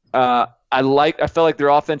 I felt like their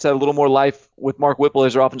offense had a little more life with Mark Whipple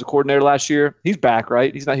as their offensive coordinator last year. He's back,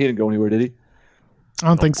 right? He didn't go anywhere, did he? I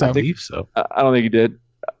don't think so. I believe so. I don't think he did.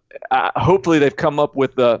 Hopefully they've come up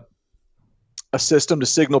with a system to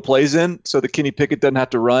signal plays in so that Kenny Pickett doesn't have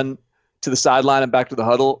to run to the sideline and back to the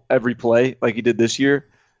huddle every play like he did this year,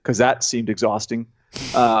 because that seemed exhausting.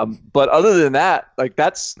 But other than that,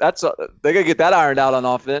 that's they gotta get that ironed out on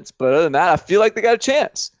offense. But other than that, I feel like they got a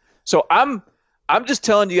chance. So I'm just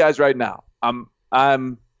telling you guys right now, I'm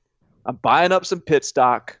buying up some Pitt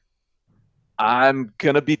stock. I'm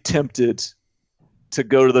gonna be tempted to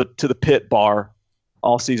go to the Pitt bar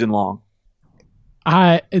all season long.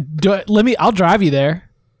 I'll drive you there.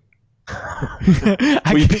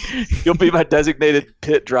 You'll be my designated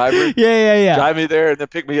Pitt driver. Yeah. Drive me there and then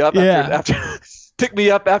pick me up after pick me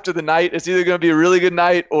up after the night. It's either going to be a really good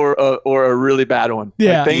night or a really bad one.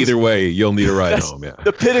 Yeah. Like Either way, you'll need a ride home. Yeah.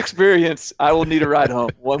 The Pitt experience, I will need a ride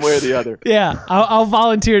home, one way or the other. Yeah, I'll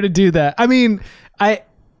volunteer to do that. I mean, I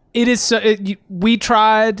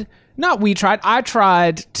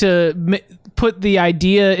tried to put the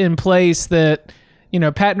idea in place that,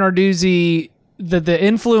 Pat Narduzzi, that the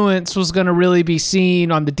influence was going to really be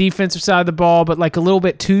seen on the defensive side of the ball, but like a little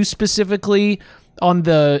bit too specifically in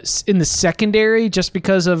the secondary, just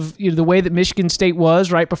because of the way that Michigan State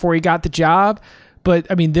was right before he got the job. But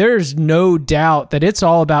I mean, there's no doubt that it's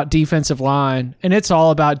all about defensive line and it's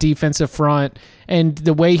all about defensive front, and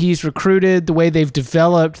the way he's recruited, the way they've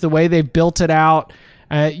developed, the way they've built it out.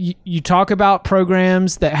 You talk about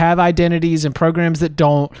programs that have identities and programs that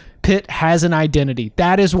don't. Pitt has an identity.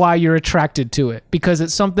 That is why you're attracted to it, because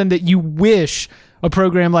it's something that you wish a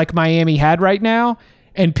program like Miami had right now,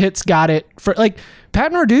 and Pitt's got it. For like,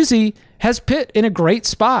 Pat Narduzzi has Pitt in a great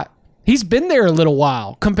spot. He's been there a little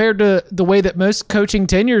while compared to the way that most coaching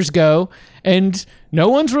tenures go, and no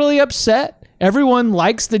one's really upset. Everyone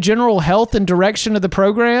likes the general health and direction of the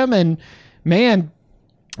program, and man,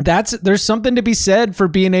 there's something to be said for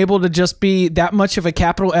being able to just be that much of a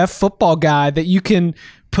capital F football guy that you can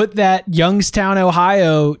put that Youngstown,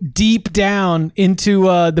 Ohio deep down into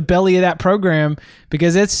the belly of that program,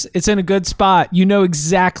 because it's in a good spot. You know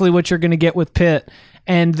exactly what you're going to get with Pitt,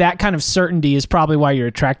 and that kind of certainty is probably why you're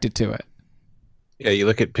attracted to it. Yeah, you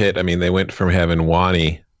look at Pitt. I mean, they went from having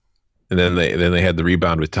Wani, and then they had the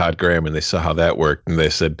rebound with Todd Graham, and they saw how that worked, and they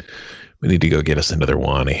said, we need to go get us another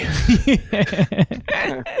Wani.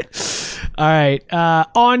 All right,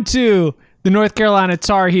 on to the North Carolina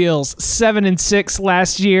Tar Heels, 7-6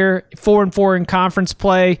 last year, 4-4 in conference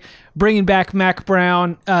play. Bringing back Mac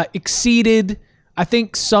Brown, exceeded, I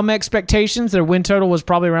think, some expectations. Their win total was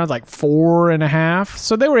probably around like 4.5,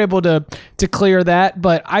 so they were able to clear that.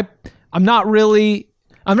 But I'm not going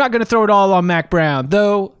to throw it all on Mac Brown,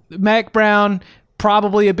 though. Mac Brown,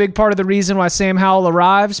 probably a big part of the reason why Sam Howell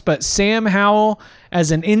arrives, but Sam Howell as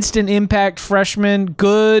an instant impact freshman,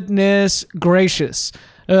 goodness gracious.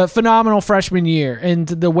 Phenomenal freshman year, and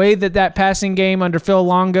the way that passing game under Phil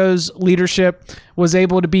Longo's leadership was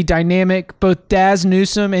able to be dynamic. Both Daz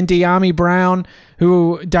Newsome and Diami Brown,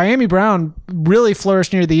 Diami Brown really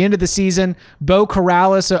flourished near the end of the season. Bo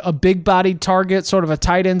Corrales, a big-bodied target, sort of a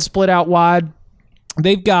tight end split out wide.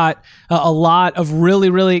 They've got a lot of really,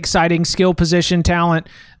 really exciting skill position talent.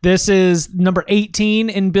 This is number 18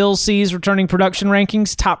 in Bill C's returning production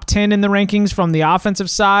rankings, top 10 in the rankings from the offensive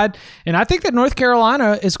side. And I think that North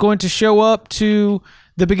Carolina is going to show up to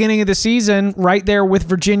the beginning of the season right there with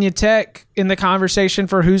Virginia Tech in the conversation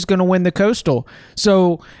for who's going to win the Coastal.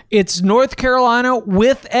 So it's North Carolina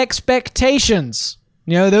with expectations.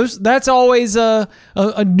 That's always a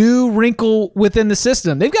new wrinkle within the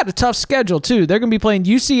system. They've got a tough schedule, too. They're going to be playing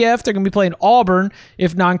UCF. They're going to be playing Auburn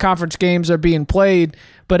if non-conference games are being played.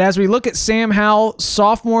 But as we look at Sam Howell,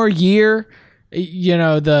 sophomore year,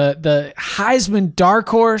 the Heisman dark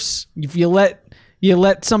horse, if you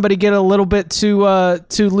let somebody get a little bit too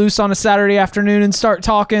loose on a Saturday afternoon and start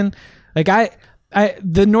talking, like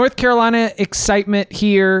the North Carolina excitement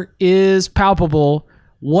here is palpable.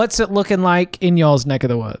 What's it looking like in y'all's neck of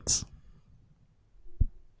the woods?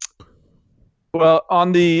 Well,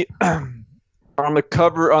 on the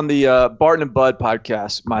cover on the Barton and Bud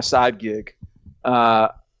podcast, my side gig,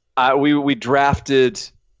 we drafted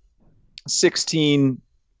 16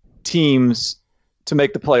 teams to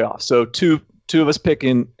make the playoffs. So two of us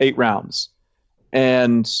picking 8 rounds,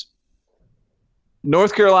 and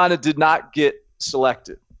North Carolina did not get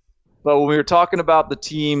selected. But when we were talking about the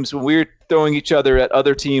teams, when we were throwing each other at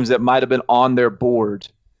other teams that might have been on their board,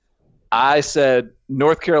 I said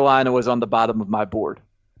North Carolina was on the bottom of my board.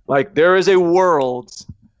 Like, there is a world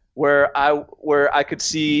where I could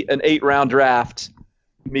see an 8-round draft,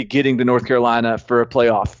 me getting to North Carolina for a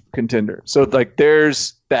playoff contender. So like,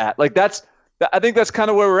 there's that. Like, I think that's kind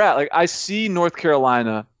of where we're at. Like, I see North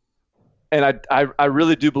Carolina, and I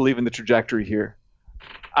really do believe in the trajectory here.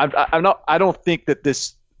 I don't think that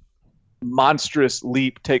this monstrous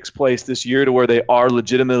leap takes place this year to where they are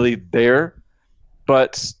legitimately there.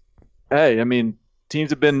 But hey, I mean,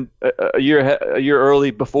 teams have been a year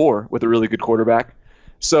early before with a really good quarterback.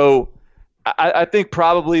 So I think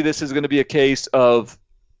probably this is going to be a case of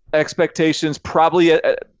expectations probably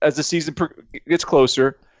as the season gets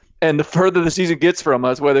closer, and the further the season gets from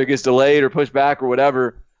us, whether it gets delayed or pushed back or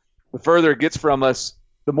whatever, the further it gets from us,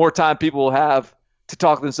 the more time people will have to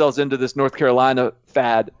talk themselves into this North Carolina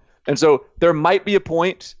fad. And so there might be a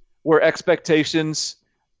point where expectations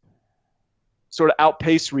sort of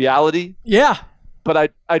outpace reality. Yeah.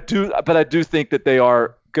 But I do think that they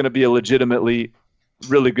are going to be a legitimately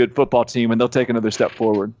really good football team, and they'll take another step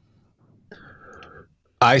forward.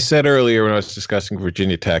 I said earlier when I was discussing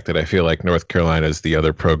Virginia Tech that I feel like North Carolina is the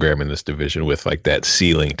other program in this division with like that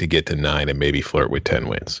ceiling to get to 9 and maybe flirt with 10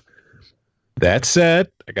 wins. That said,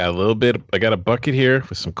 I got a bucket here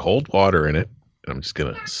with some cold water in it. And I'm just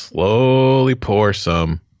going to slowly pour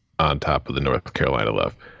some on top of the North Carolina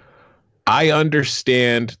love. I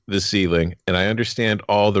understand the ceiling and I understand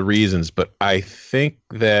all the reasons, but I think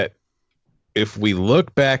that if we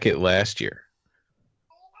look back at last year,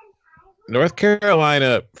 North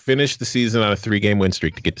Carolina finished the season on a 3-game win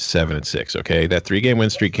streak to get to 7-6. Okay, that 3-game win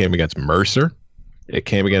streak came against Mercer. It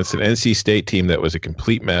came against an NC State team that was a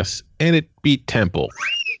complete mess, and it beat Temple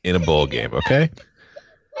in a bowl game. Okay.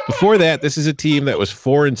 Before that, this is a team that was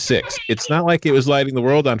 4-6. It's not like it was lighting the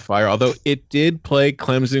world on fire, although it did play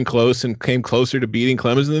Clemson close and came closer to beating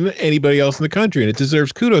Clemson than anybody else in the country, and it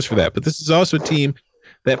deserves kudos for that. But this is also a team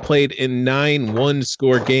that played in 9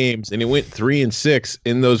 one-score games, and it went 3-6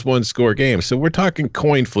 in those one-score games. So we're talking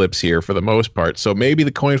coin flips here for the most part. So maybe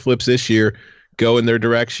the coin flips this year go in their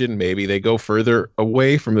direction. Maybe they go further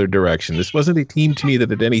away from their direction. This wasn't a team to me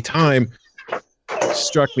that at any time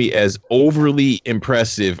struck me as overly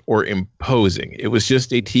impressive or imposing. It was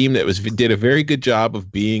just a team that did a very good job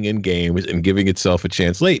of being in games and giving itself a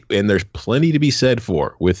chance late. And there's plenty to be said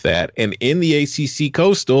for with that. And in the ACC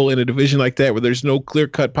Coastal, in a division like that where there's no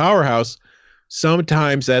clear-cut powerhouse,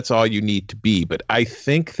 sometimes that's all you need to be. But I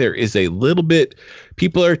think there is a little bit,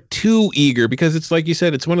 people are too eager because it's like you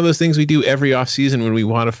said, it's one of those things we do every offseason when we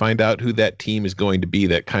want to find out who that team is going to be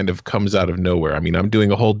that kind of comes out of nowhere. I mean, I'm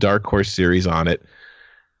doing a whole dark horse series on it.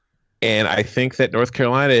 And I think that North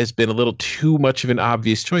Carolina has been a little too much of an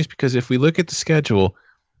obvious choice because if we look at the schedule,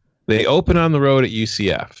 they open on the road at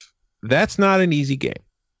UCF. That's not an easy game.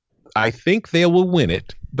 I think they will win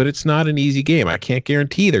it, but it's not an easy game. I can't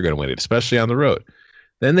guarantee they're going to win it, especially on the road.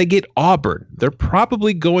 Then they get Auburn. They're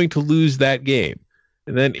probably going to lose that game.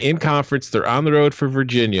 And then in conference, they're on the road for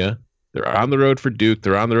Virginia. They're on the road for Duke.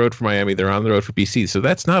 They're on the road for Miami. They're on the road for BC. So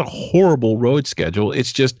that's not a horrible road schedule.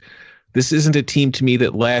 It's just this isn't a team to me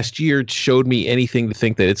that last year showed me anything to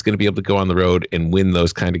think that it's going to be able to go on the road and win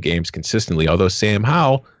those kind of games consistently. Although Sam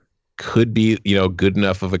Howell could be, good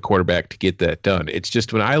enough of a quarterback to get that done. It's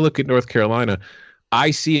just when I look at North Carolina,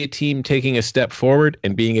 I see a team taking a step forward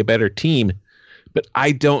and being a better team, but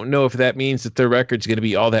I don't know if that means that their record's going to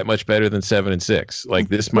be all that much better than 7-6. Like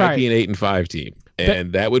this might be an 8-5 team,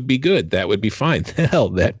 and that would be good. That would be fine. Hell,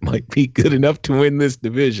 that might be good enough to win this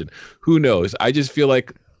division. Who knows? I just feel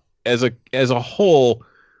like as a whole,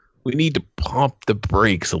 we need to pump the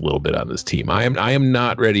brakes a little bit on this team. I am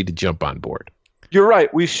not ready to jump on board. You're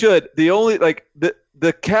right. We should. The only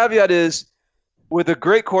the caveat is with a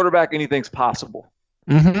great quarterback, anything's possible.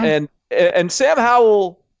 Mm-hmm. And Sam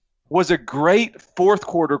Howell was a great fourth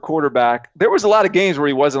quarter quarterback. There was a lot of games where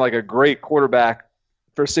he wasn't like a great quarterback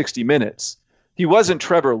for 60 minutes. He wasn't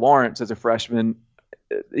Trevor Lawrence as a freshman.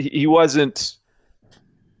 He wasn't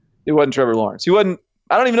Trevor Lawrence. He wasn't.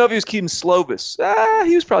 I don't even know if he was Keaton Slovis.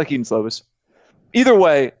 He was probably Keaton Slovis. Either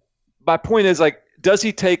way, my point is, does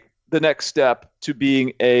he take the next step to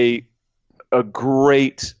being a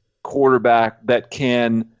great quarterback that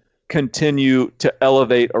can continue to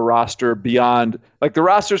elevate a roster beyond, the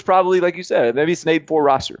roster is probably, like you said, maybe it's an 8-4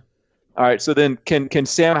 roster. All right, so then can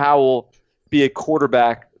Sam Howell be a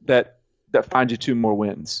quarterback that finds you 2 more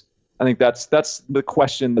wins? I think that's the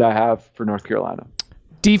question that I have for North Carolina.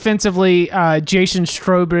 Defensively, Jason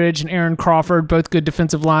Strobridge and Aaron Crawford, both good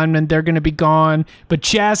defensive linemen. They're going to be gone. But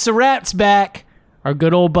Chaz Surratt's back. Our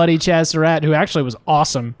good old buddy Chaz Surratt, who actually was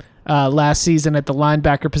awesome last season at the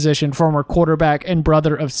linebacker position, former quarterback and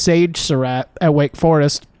brother of Sage Surratt at Wake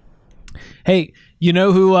Forest. Hey, you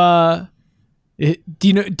know who do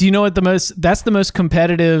you know what that's the most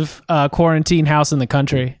competitive quarantine house in the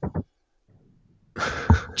country?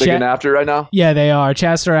 They getting after it right now? Yeah, they are.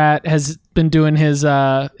 Chaz Surratt has been doing his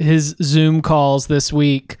Zoom calls this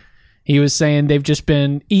week. He was saying they've just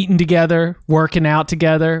been eating together, working out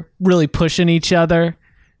together, really pushing each other.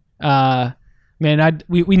 Man,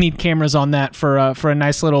 we need cameras on that for a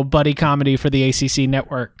nice little buddy comedy for the ACC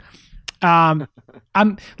network. I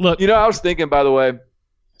was thinking, by the way,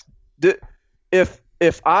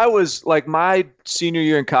 if I was like my senior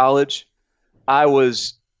year in college, I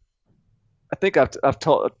think I've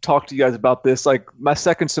talked to you guys about this. Like my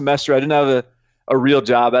second semester, I didn't have a real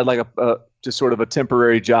job. I had like just sort of a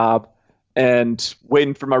temporary job and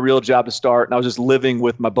waiting for my real job to start. And I was just living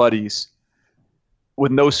with my buddies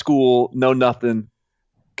with no school, no nothing.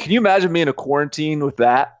 Can you imagine me in a quarantine with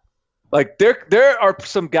that? Like there are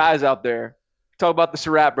some guys out there talk about the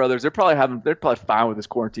Surratt brothers. They're probably fine with this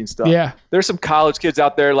quarantine stuff. Yeah. There's some college kids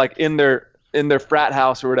out there like in their frat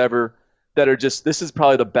house or whatever that are just, this is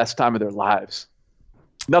probably the best time of their lives.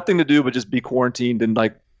 Nothing to do but just be quarantined and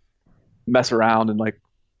like mess around and like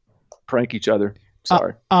prank each other.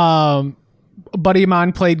 Sorry. A buddy of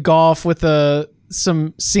mine played golf with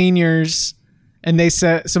some seniors, and they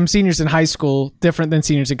said some seniors in high school, different than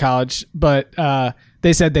seniors in college, but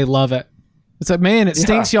they said they love it. It's like, man, it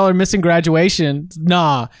stinks y'all are missing graduation.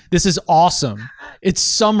 Nah, this is awesome. It's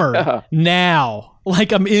summer now.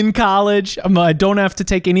 Like, I'm in college. I don't have to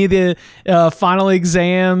take any of the final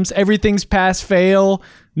exams. Everything's pass fail.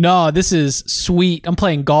 No, this is sweet. I'm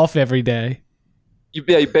playing golf every day. You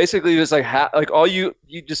basically just like all you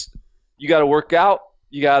got to work out.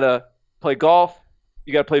 You got to play golf.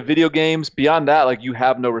 You got to play video games. Beyond that, like, you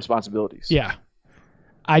have no responsibilities. Yeah.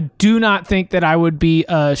 I do not think that I would be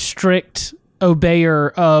a strict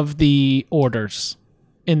obeyer of the orders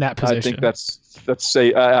in that position. I think that's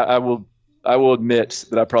say I will admit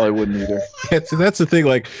that I probably wouldn't either. So that's the thing.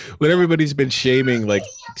 Like, when everybody's been shaming like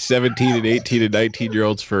 17 and 18 and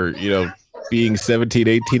 19-year-olds for, being 17,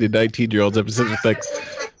 18, and 19-year-olds, I'm such like,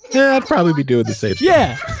 I'd probably be doing the same thing.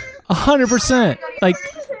 Yeah, 100%. Like,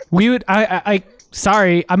 we would.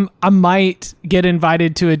 Sorry, I might get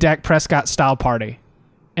invited to a Dak Prescott style party,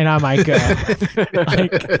 and I might go.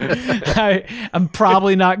 I'm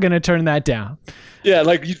probably not going to turn that down. Yeah,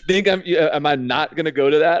 like, you think am I not going to go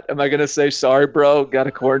to that? Am I going to say, sorry, bro, got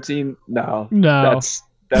a quarantine? No. That's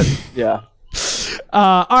yeah.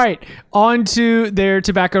 All right, on to their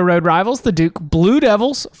Tobacco Road rivals, the Duke Blue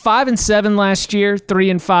Devils, 5-7 last year,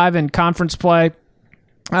 3-5 in conference play.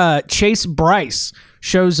 Chase Bryce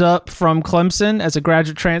shows up from Clemson as a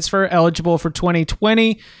graduate transfer, eligible for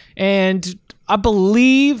 2020, and I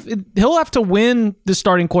believe he'll have to win the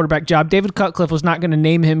starting quarterback job. David Cutcliffe was not going to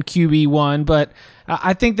name him QB1, but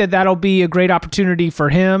I think that that'll be a great opportunity for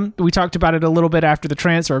him. We talked about it a little bit after the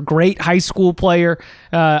transfer. A great high school player.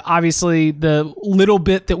 Obviously, the little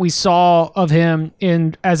bit that we saw of him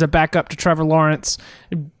as a backup to Trevor Lawrence,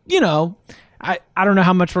 I don't know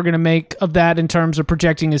how much we're going to make of that in terms of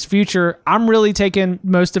projecting his future. I'm really taking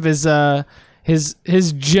most of his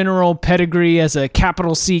general pedigree as a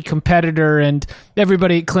capital C competitor, and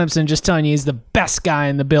everybody at Clemson just telling you he's the best guy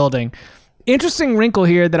in the building. Interesting wrinkle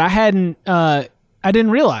here that I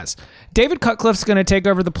didn't realize. David Cutcliffe's going to take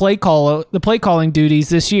over the play calling duties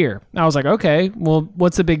this year. I was like, okay, well,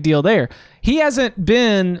 what's the big deal there? He hasn't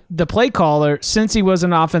been the play caller since he was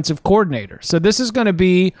an offensive coordinator. So this is going to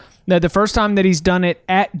be the first time that he's done it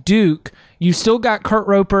at Duke. You still got Kurt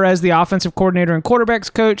Roper as the offensive coordinator and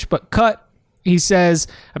quarterbacks coach, but he says,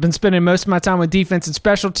 I've been spending most of my time with defense and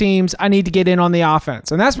special teams. I need to get in on the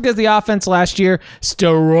offense. And that's because the offense last year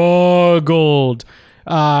struggled.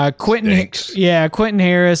 Quentin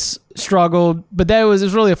Harris struggled, but it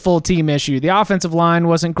was really a full team issue. The offensive line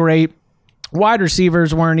wasn't great. Wide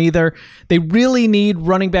receivers weren't either. They really need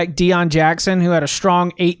running back Deion Jackson, who had a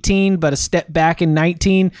strong 18 but a step back in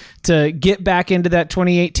 19, to get back into that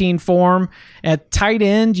 2018 form. At tight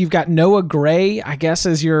end, you've got Noah Gray, I guess,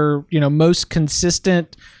 as your most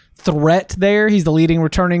consistent threat there. He's the leading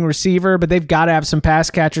returning receiver, but they've got to have some pass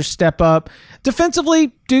catchers step up.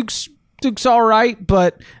 Defensively, Duke's all right,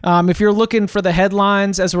 but if you're looking for the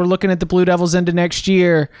headlines as we're looking at the Blue Devils into next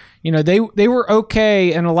year, they were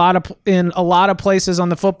okay in a lot of places on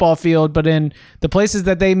the football field, but in the places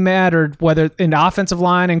that they mattered, whether in offensive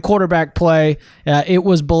line and quarterback play, it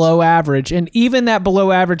was below average. And even that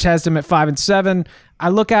below average has them at 5-7. I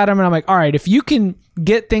look at them and I'm like, all right, if you can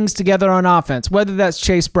get things together on offense, whether that's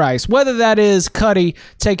Chase Bryce, whether that is Cuddy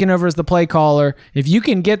taking over as the play caller, if you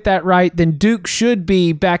can get that right, then Duke should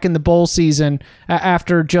be back in the bowl season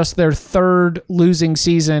after just their third losing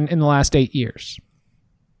season in the last 8 years.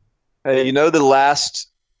 Hey, the last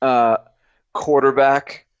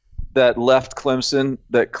quarterback that left Clemson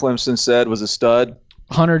that Clemson said was a stud?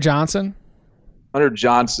 Hunter Johnson.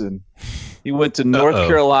 He went to North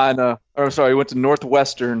Carolina, he went to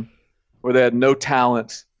Northwestern, where they had no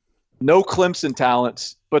talent, no Clemson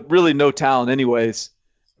talents, but really no talent anyways.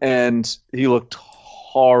 And he looked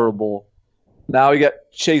horrible. Now we got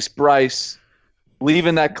Chase Bryce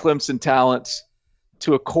leaving that Clemson talent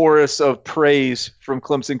to a chorus of praise from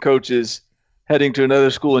Clemson coaches, heading to another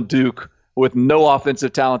school in Duke with no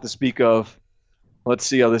offensive talent to speak of. Let's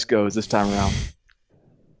see how this goes this time around.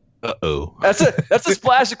 Uh-oh. That's a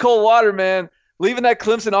splash of cold water, man. Leaving that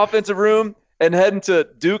Clemson offensive room and heading to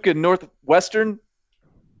Duke and Northwestern,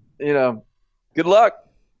 good luck.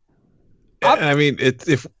 I mean,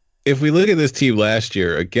 if we look at this team last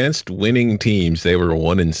year, against winning teams, they were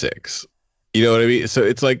 1-6. You know what I mean? So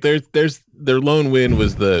it's like there's their lone win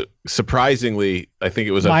was surprisingly, I think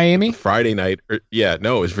it was Miami Friday night. It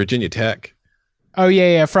was Virginia Tech. Oh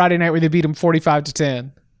yeah, Friday night where they beat them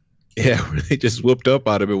 45-10. Yeah, where they just whooped up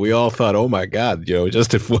on him, and we all thought, "Oh my God,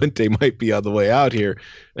 Justin Fuente might be on the way out here."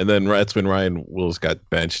 And then that's when Ryan Wills got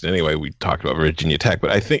benched. Anyway, we talked about Virginia Tech,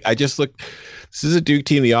 but I think I just looked. This is a Duke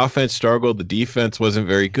team. The offense struggled. The defense wasn't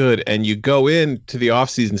very good. And you go into the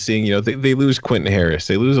offseason seeing, they lose Quentin Harris.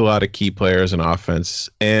 They lose a lot of key players in offense.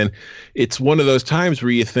 And it's one of those times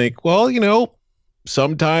where you think, well,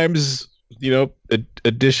 sometimes,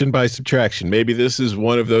 addition by subtraction. Maybe this is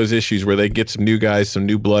one of those issues where they get some new guys, some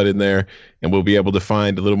new blood in there, and we'll be able to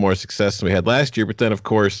find a little more success than we had last year. But then, of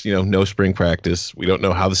course, no spring practice. We don't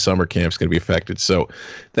know how the summer camp's going to be affected. So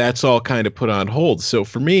that's all kind of put on hold. So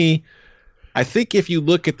for me, I think if you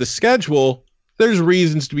look at the schedule, there's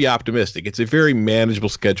reasons to be optimistic. It's a very manageable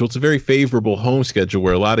schedule. It's a very favorable home schedule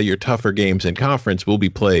where a lot of your tougher games in conference will be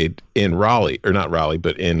played in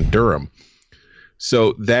but in Durham.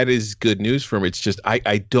 So that is good news for him. It's just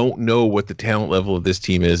I don't know what the talent level of this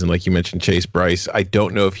team is. And like you mentioned, Chase Bryce, I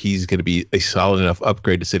don't know if he's going to be a solid enough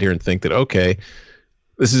upgrade to sit here and think that, okay,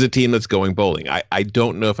 this is a team that's going bowling. I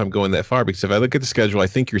don't know if I'm going that far because if I look at the schedule, I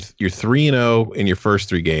think you're 3-0 in your first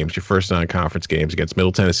three games, your first non-conference games against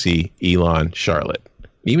Middle Tennessee, Elon, Charlotte.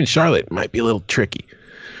 Even Charlotte might be a little tricky.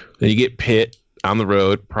 Then you get Pitt on the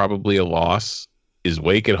road, probably a loss. Is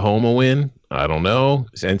Wake at home a win? I don't know.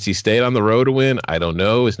 Is NC State on the road a win? I don't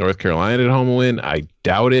know. Is North Carolina at home a win? I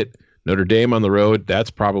doubt it. Notre Dame on the road,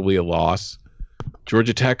 that's probably a loss.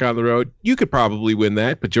 Georgia Tech on the road, you could probably win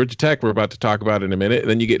that, but Georgia Tech we're about to talk about in a minute. And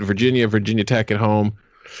then you get Virginia Tech at home.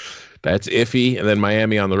 That's iffy. And then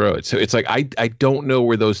Miami on the road. So it's like I don't know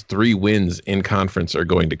where those 3 wins in conference are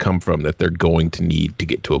going to come from that they're going to need to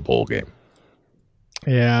get to a bowl game.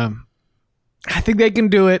 Yeah. I think they can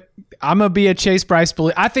do it. I'm going to be a Chase Bryce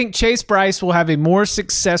believer. I think Chase Bryce will have a more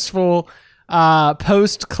successful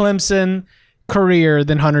post-Clemson career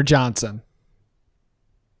than Hunter Johnson.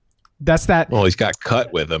 That's that. Well, he's got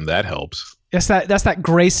cut with him. That helps. That's that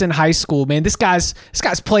Grayson High School, man. This guy's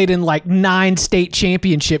played in like 9 state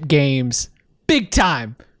championship games. Big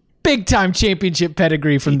time championship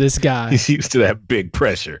pedigree from this guy. He's used to that big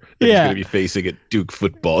pressure that he's going to be facing at Duke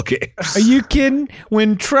football games. Are you kidding?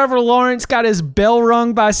 When Trevor Lawrence got his bell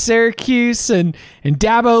rung by Syracuse and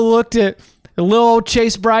Dabo looked at a little old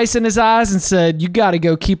Chase Bryce in his eyes and said, "You got to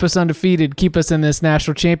go keep us undefeated, keep us in this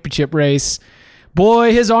national championship race."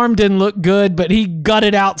 Boy, his arm didn't look good, but he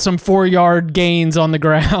gutted out some 4-yard gains on the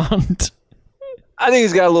ground. I think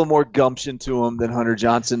he's got a little more gumption to him than Hunter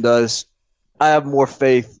Johnson does. I have more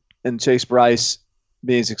faith in Chase Bryce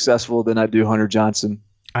being successful than I do Hunter Johnson.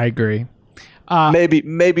 I agree.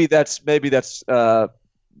 Maybe that's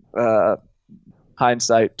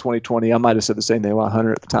hindsight 2020. I might have said the same thing about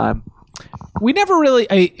Hunter at the time. We never really.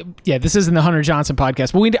 This isn't the Hunter Johnson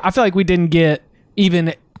podcast, but I feel like we didn't get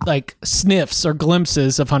even like sniffs or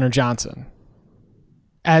glimpses of Hunter Johnson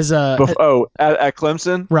as a at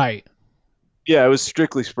Clemson, right? Yeah, it was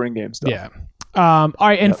strictly spring game stuff. Yeah. All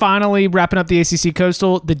right, and finally wrapping up the ACC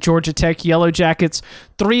Coastal, the Georgia Tech Yellow Jackets,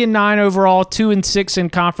 3-9 overall, 2-6 in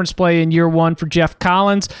conference play in year 1 for Jeff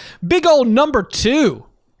Collins. Big old number 2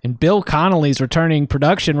 in Bill Connolly's returning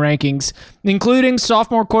production rankings, including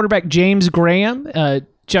sophomore quarterback James Graham.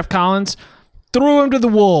 Jeff Collins threw him to the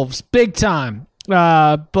Wolves, big time.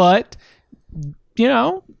 But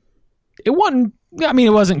it wasn't. I mean,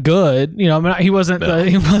 it wasn't good. He wasn't. No.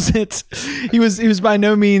 He was by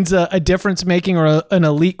no means a difference making or an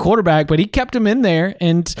elite quarterback, but he kept him in there.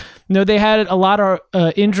 And they had a lot of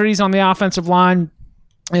injuries on the offensive line.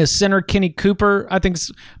 Center Kenny Cooper, I think, is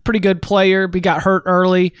a pretty good player, but he got hurt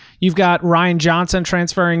early. You've got Ryan Johnson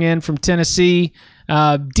transferring in from Tennessee.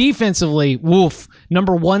 Defensively,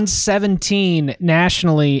 number 117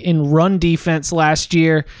 nationally in run defense last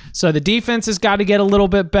year. So the defense has got to get a little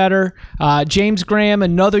bit better. James Graham,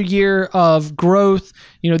 another year of growth.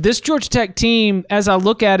 This Georgia Tech team, as I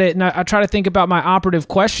look at it and I try to think about my operative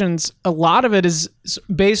questions, a lot of it is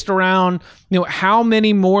based around, how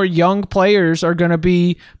many more young players are going to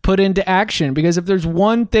be put into action. Because if there's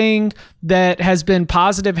one thing that has been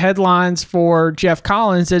positive headlines for Jeff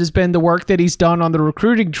Collins, it has been the work that he's done on the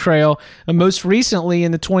recruiting trail, and most recently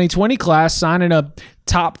in the 2020 class, signing a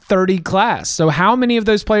top 30 class. So how many of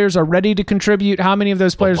those players are ready to contribute? How many of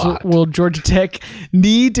those players will Georgia Tech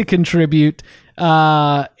need to contribute?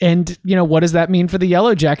 And what does that mean for the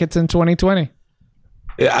Yellow Jackets in 2020?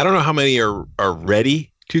 Yeah, I don't know how many are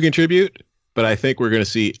ready to contribute, but I think we're going to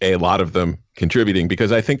see a lot of them contributing,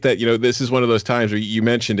 because I think that, this is one of those times where you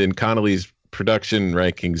mentioned in Connolly's production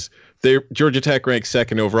rankings, Georgia Tech ranks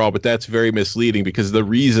second overall, but that's very misleading because the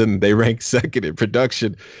reason they rank second in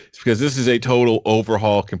production is because this is a total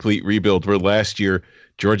overhaul, complete rebuild, where last year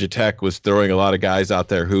Georgia Tech was throwing a lot of guys out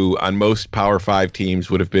there who on most Power 5 teams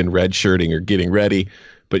would have been redshirting or getting ready.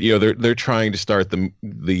 But they're trying to start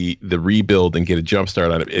the rebuild and get a jump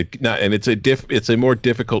start on it. It's a more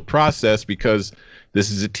difficult process because this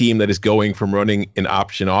is a team that is going from running an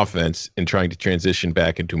option offense and trying to transition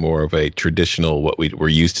back into more of a traditional, what we're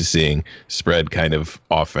used to seeing, spread kind of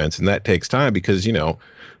offense. And that takes time because,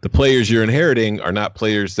 the players you're inheriting are not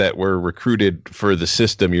players that were recruited for the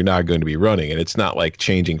system you're not going to be running. And it's not like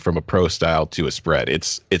changing from a pro style to a spread.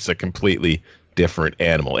 It's a completely different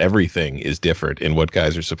animal. Everything is different in what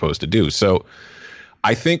guys are supposed to do. So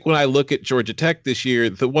I think when I look at Georgia Tech this year,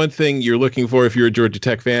 the one thing you're looking for if you're a Georgia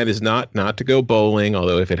Tech fan is not to go bowling,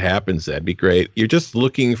 although if it happens, that'd be great. You're just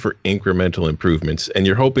looking for incremental improvements, and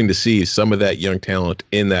you're hoping to see some of that young talent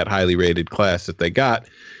in that highly rated class that they got.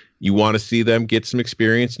 You want to see them get some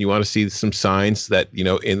experience, and you want to see some signs that,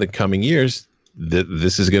 in the coming years,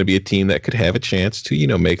 this is going to be a team that could have a chance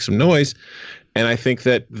to, make some noise. And I think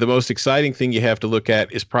that the most exciting thing you have to look at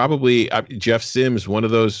is probably Jeff Sims, one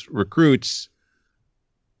of those recruits.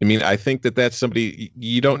 I mean, I think that's somebody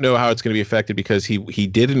you don't know how it's going to be affected because he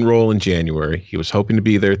did enroll in January. He was hoping to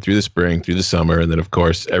be there through the spring, through the summer, and then, of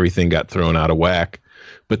course, everything got thrown out of whack.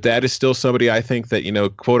 But that is still somebody I think that,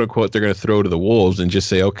 quote unquote, they're going to throw to the wolves and just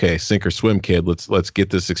say, okay, sink or swim, kid. Let's get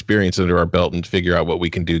this experience under our belt and figure out what we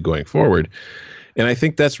can do going forward. And I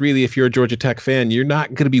think that's really, if you're a Georgia Tech fan, you're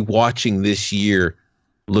not going to be watching this year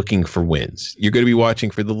looking for wins. You're going to be watching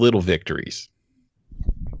for the little victories.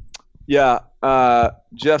 Yeah.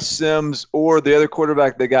 Jeff Sims or the other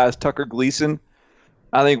quarterback they got is Tucker Gleason.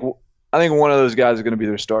 I think one of those guys is going to be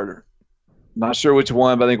their starter. Not sure which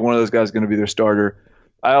one, but I think one of those guys is going to be their starter.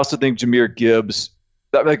 I also think Jahmyr Gibbs.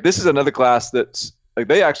 This is another class that's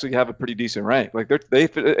they actually have a pretty decent rank. They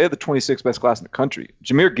have the 26th best class in the country.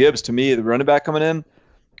 Jahmyr Gibbs, to me, the running back coming in,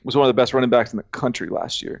 was one of the best running backs in the country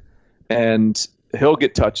last year, and he'll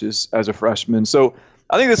get touches as a freshman. So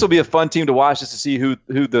I think this will be a fun team to watch just to see who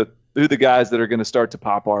the guys that are going to start to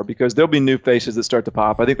pop are, because there'll be new faces that start to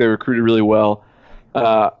pop. I think they recruited really well.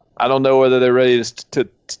 I don't know whether they're ready to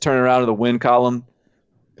turn around in the win column,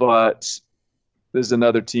 but there's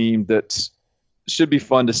another team that should be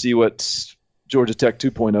fun to see what Georgia Tech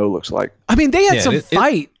 2.0 looks like. I mean, they had some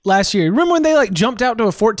fight last year. Remember when they jumped out to a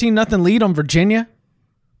 14-0 lead on Virginia?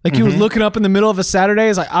 He was looking up in the middle of a Saturday.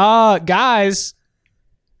 It's guys,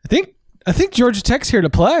 I think Georgia Tech's here to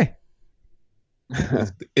play.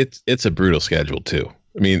 It's a brutal schedule too.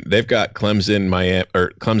 I mean, they've got Clemson,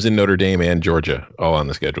 Notre Dame, and Georgia all on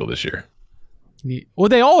the schedule this year. Well,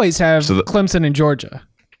 they always have Clemson and Georgia.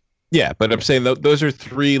 Yeah, but I'm saying those are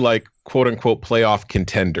three quote unquote playoff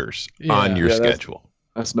contenders on your schedule.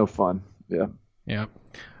 That's no fun. Yeah. Yeah.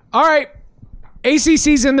 All right.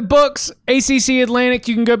 ACC's in the books. ACC Atlantic,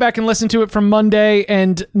 you can go back and listen to it from Monday.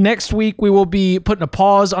 And next week, we will be putting a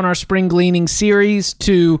pause on our spring gleaning series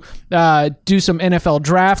to do some NFL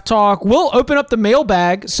draft talk. We'll open up the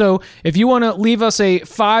mailbag. So if you want to leave us a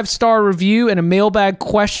 5-star review and a mailbag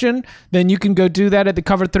question, then you can go do that at the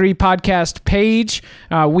Cover 3 podcast page.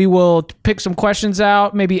 We will pick some questions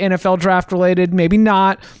out, maybe NFL draft related, maybe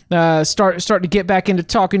not. Start to get back into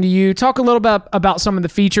talking to you. Talk a little bit about some of the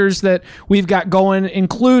features that we've got going,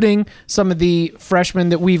 including some of the freshmen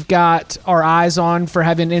that we've got our eyes on for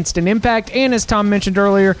having instant impact, and as Tom mentioned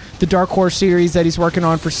earlier, the Dark Horse series that he's working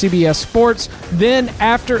on for CBS Sports. Then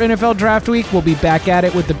after NFL Draft Week, we'll be back at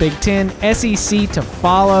it with the Big Ten, SEC to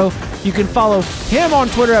follow. You can follow him on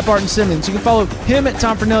Twitter at Barton Simmons. You can follow him at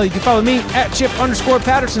Tom Fernelli. You can follow me at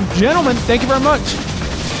Chip_Patterson. Gentlemen, thank you very much.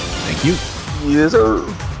 Thank you. Yes, sir.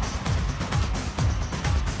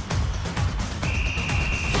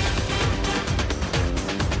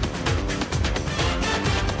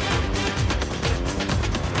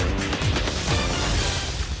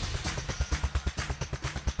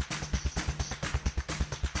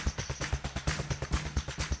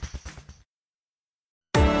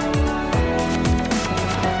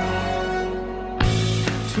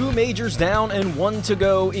 Majors down and 1 to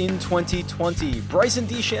go in 2020. Bryson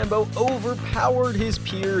DeChambeau overpowered his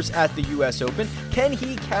peers at the U.S. Open. Can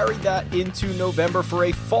he carry that into November for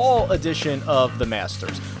a fall edition of the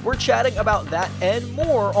Masters? We're chatting about that and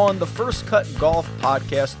more on the First Cut Golf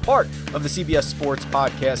podcast, part of the CBS Sports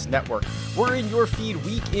Podcast Network. We're in your feed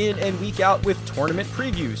week in and week out with tournament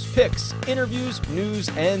previews, picks, interviews, news,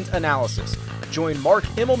 and analysis. Join Mark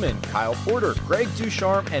Himmelman, Kyle Porter, Greg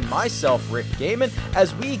Ducharme, and myself, Rick Gaiman,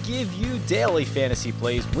 as we give you daily fantasy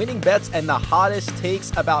plays, winning bets, and the hottest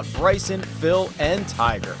takes about Bryson, Phil, and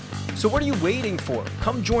Tiger. So what are you waiting for?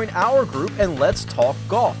 Come join our group and let's talk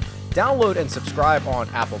golf. Download and subscribe on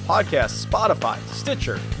Apple Podcasts, Spotify,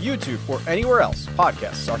 Stitcher, YouTube, or anywhere else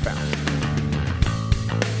podcasts are found.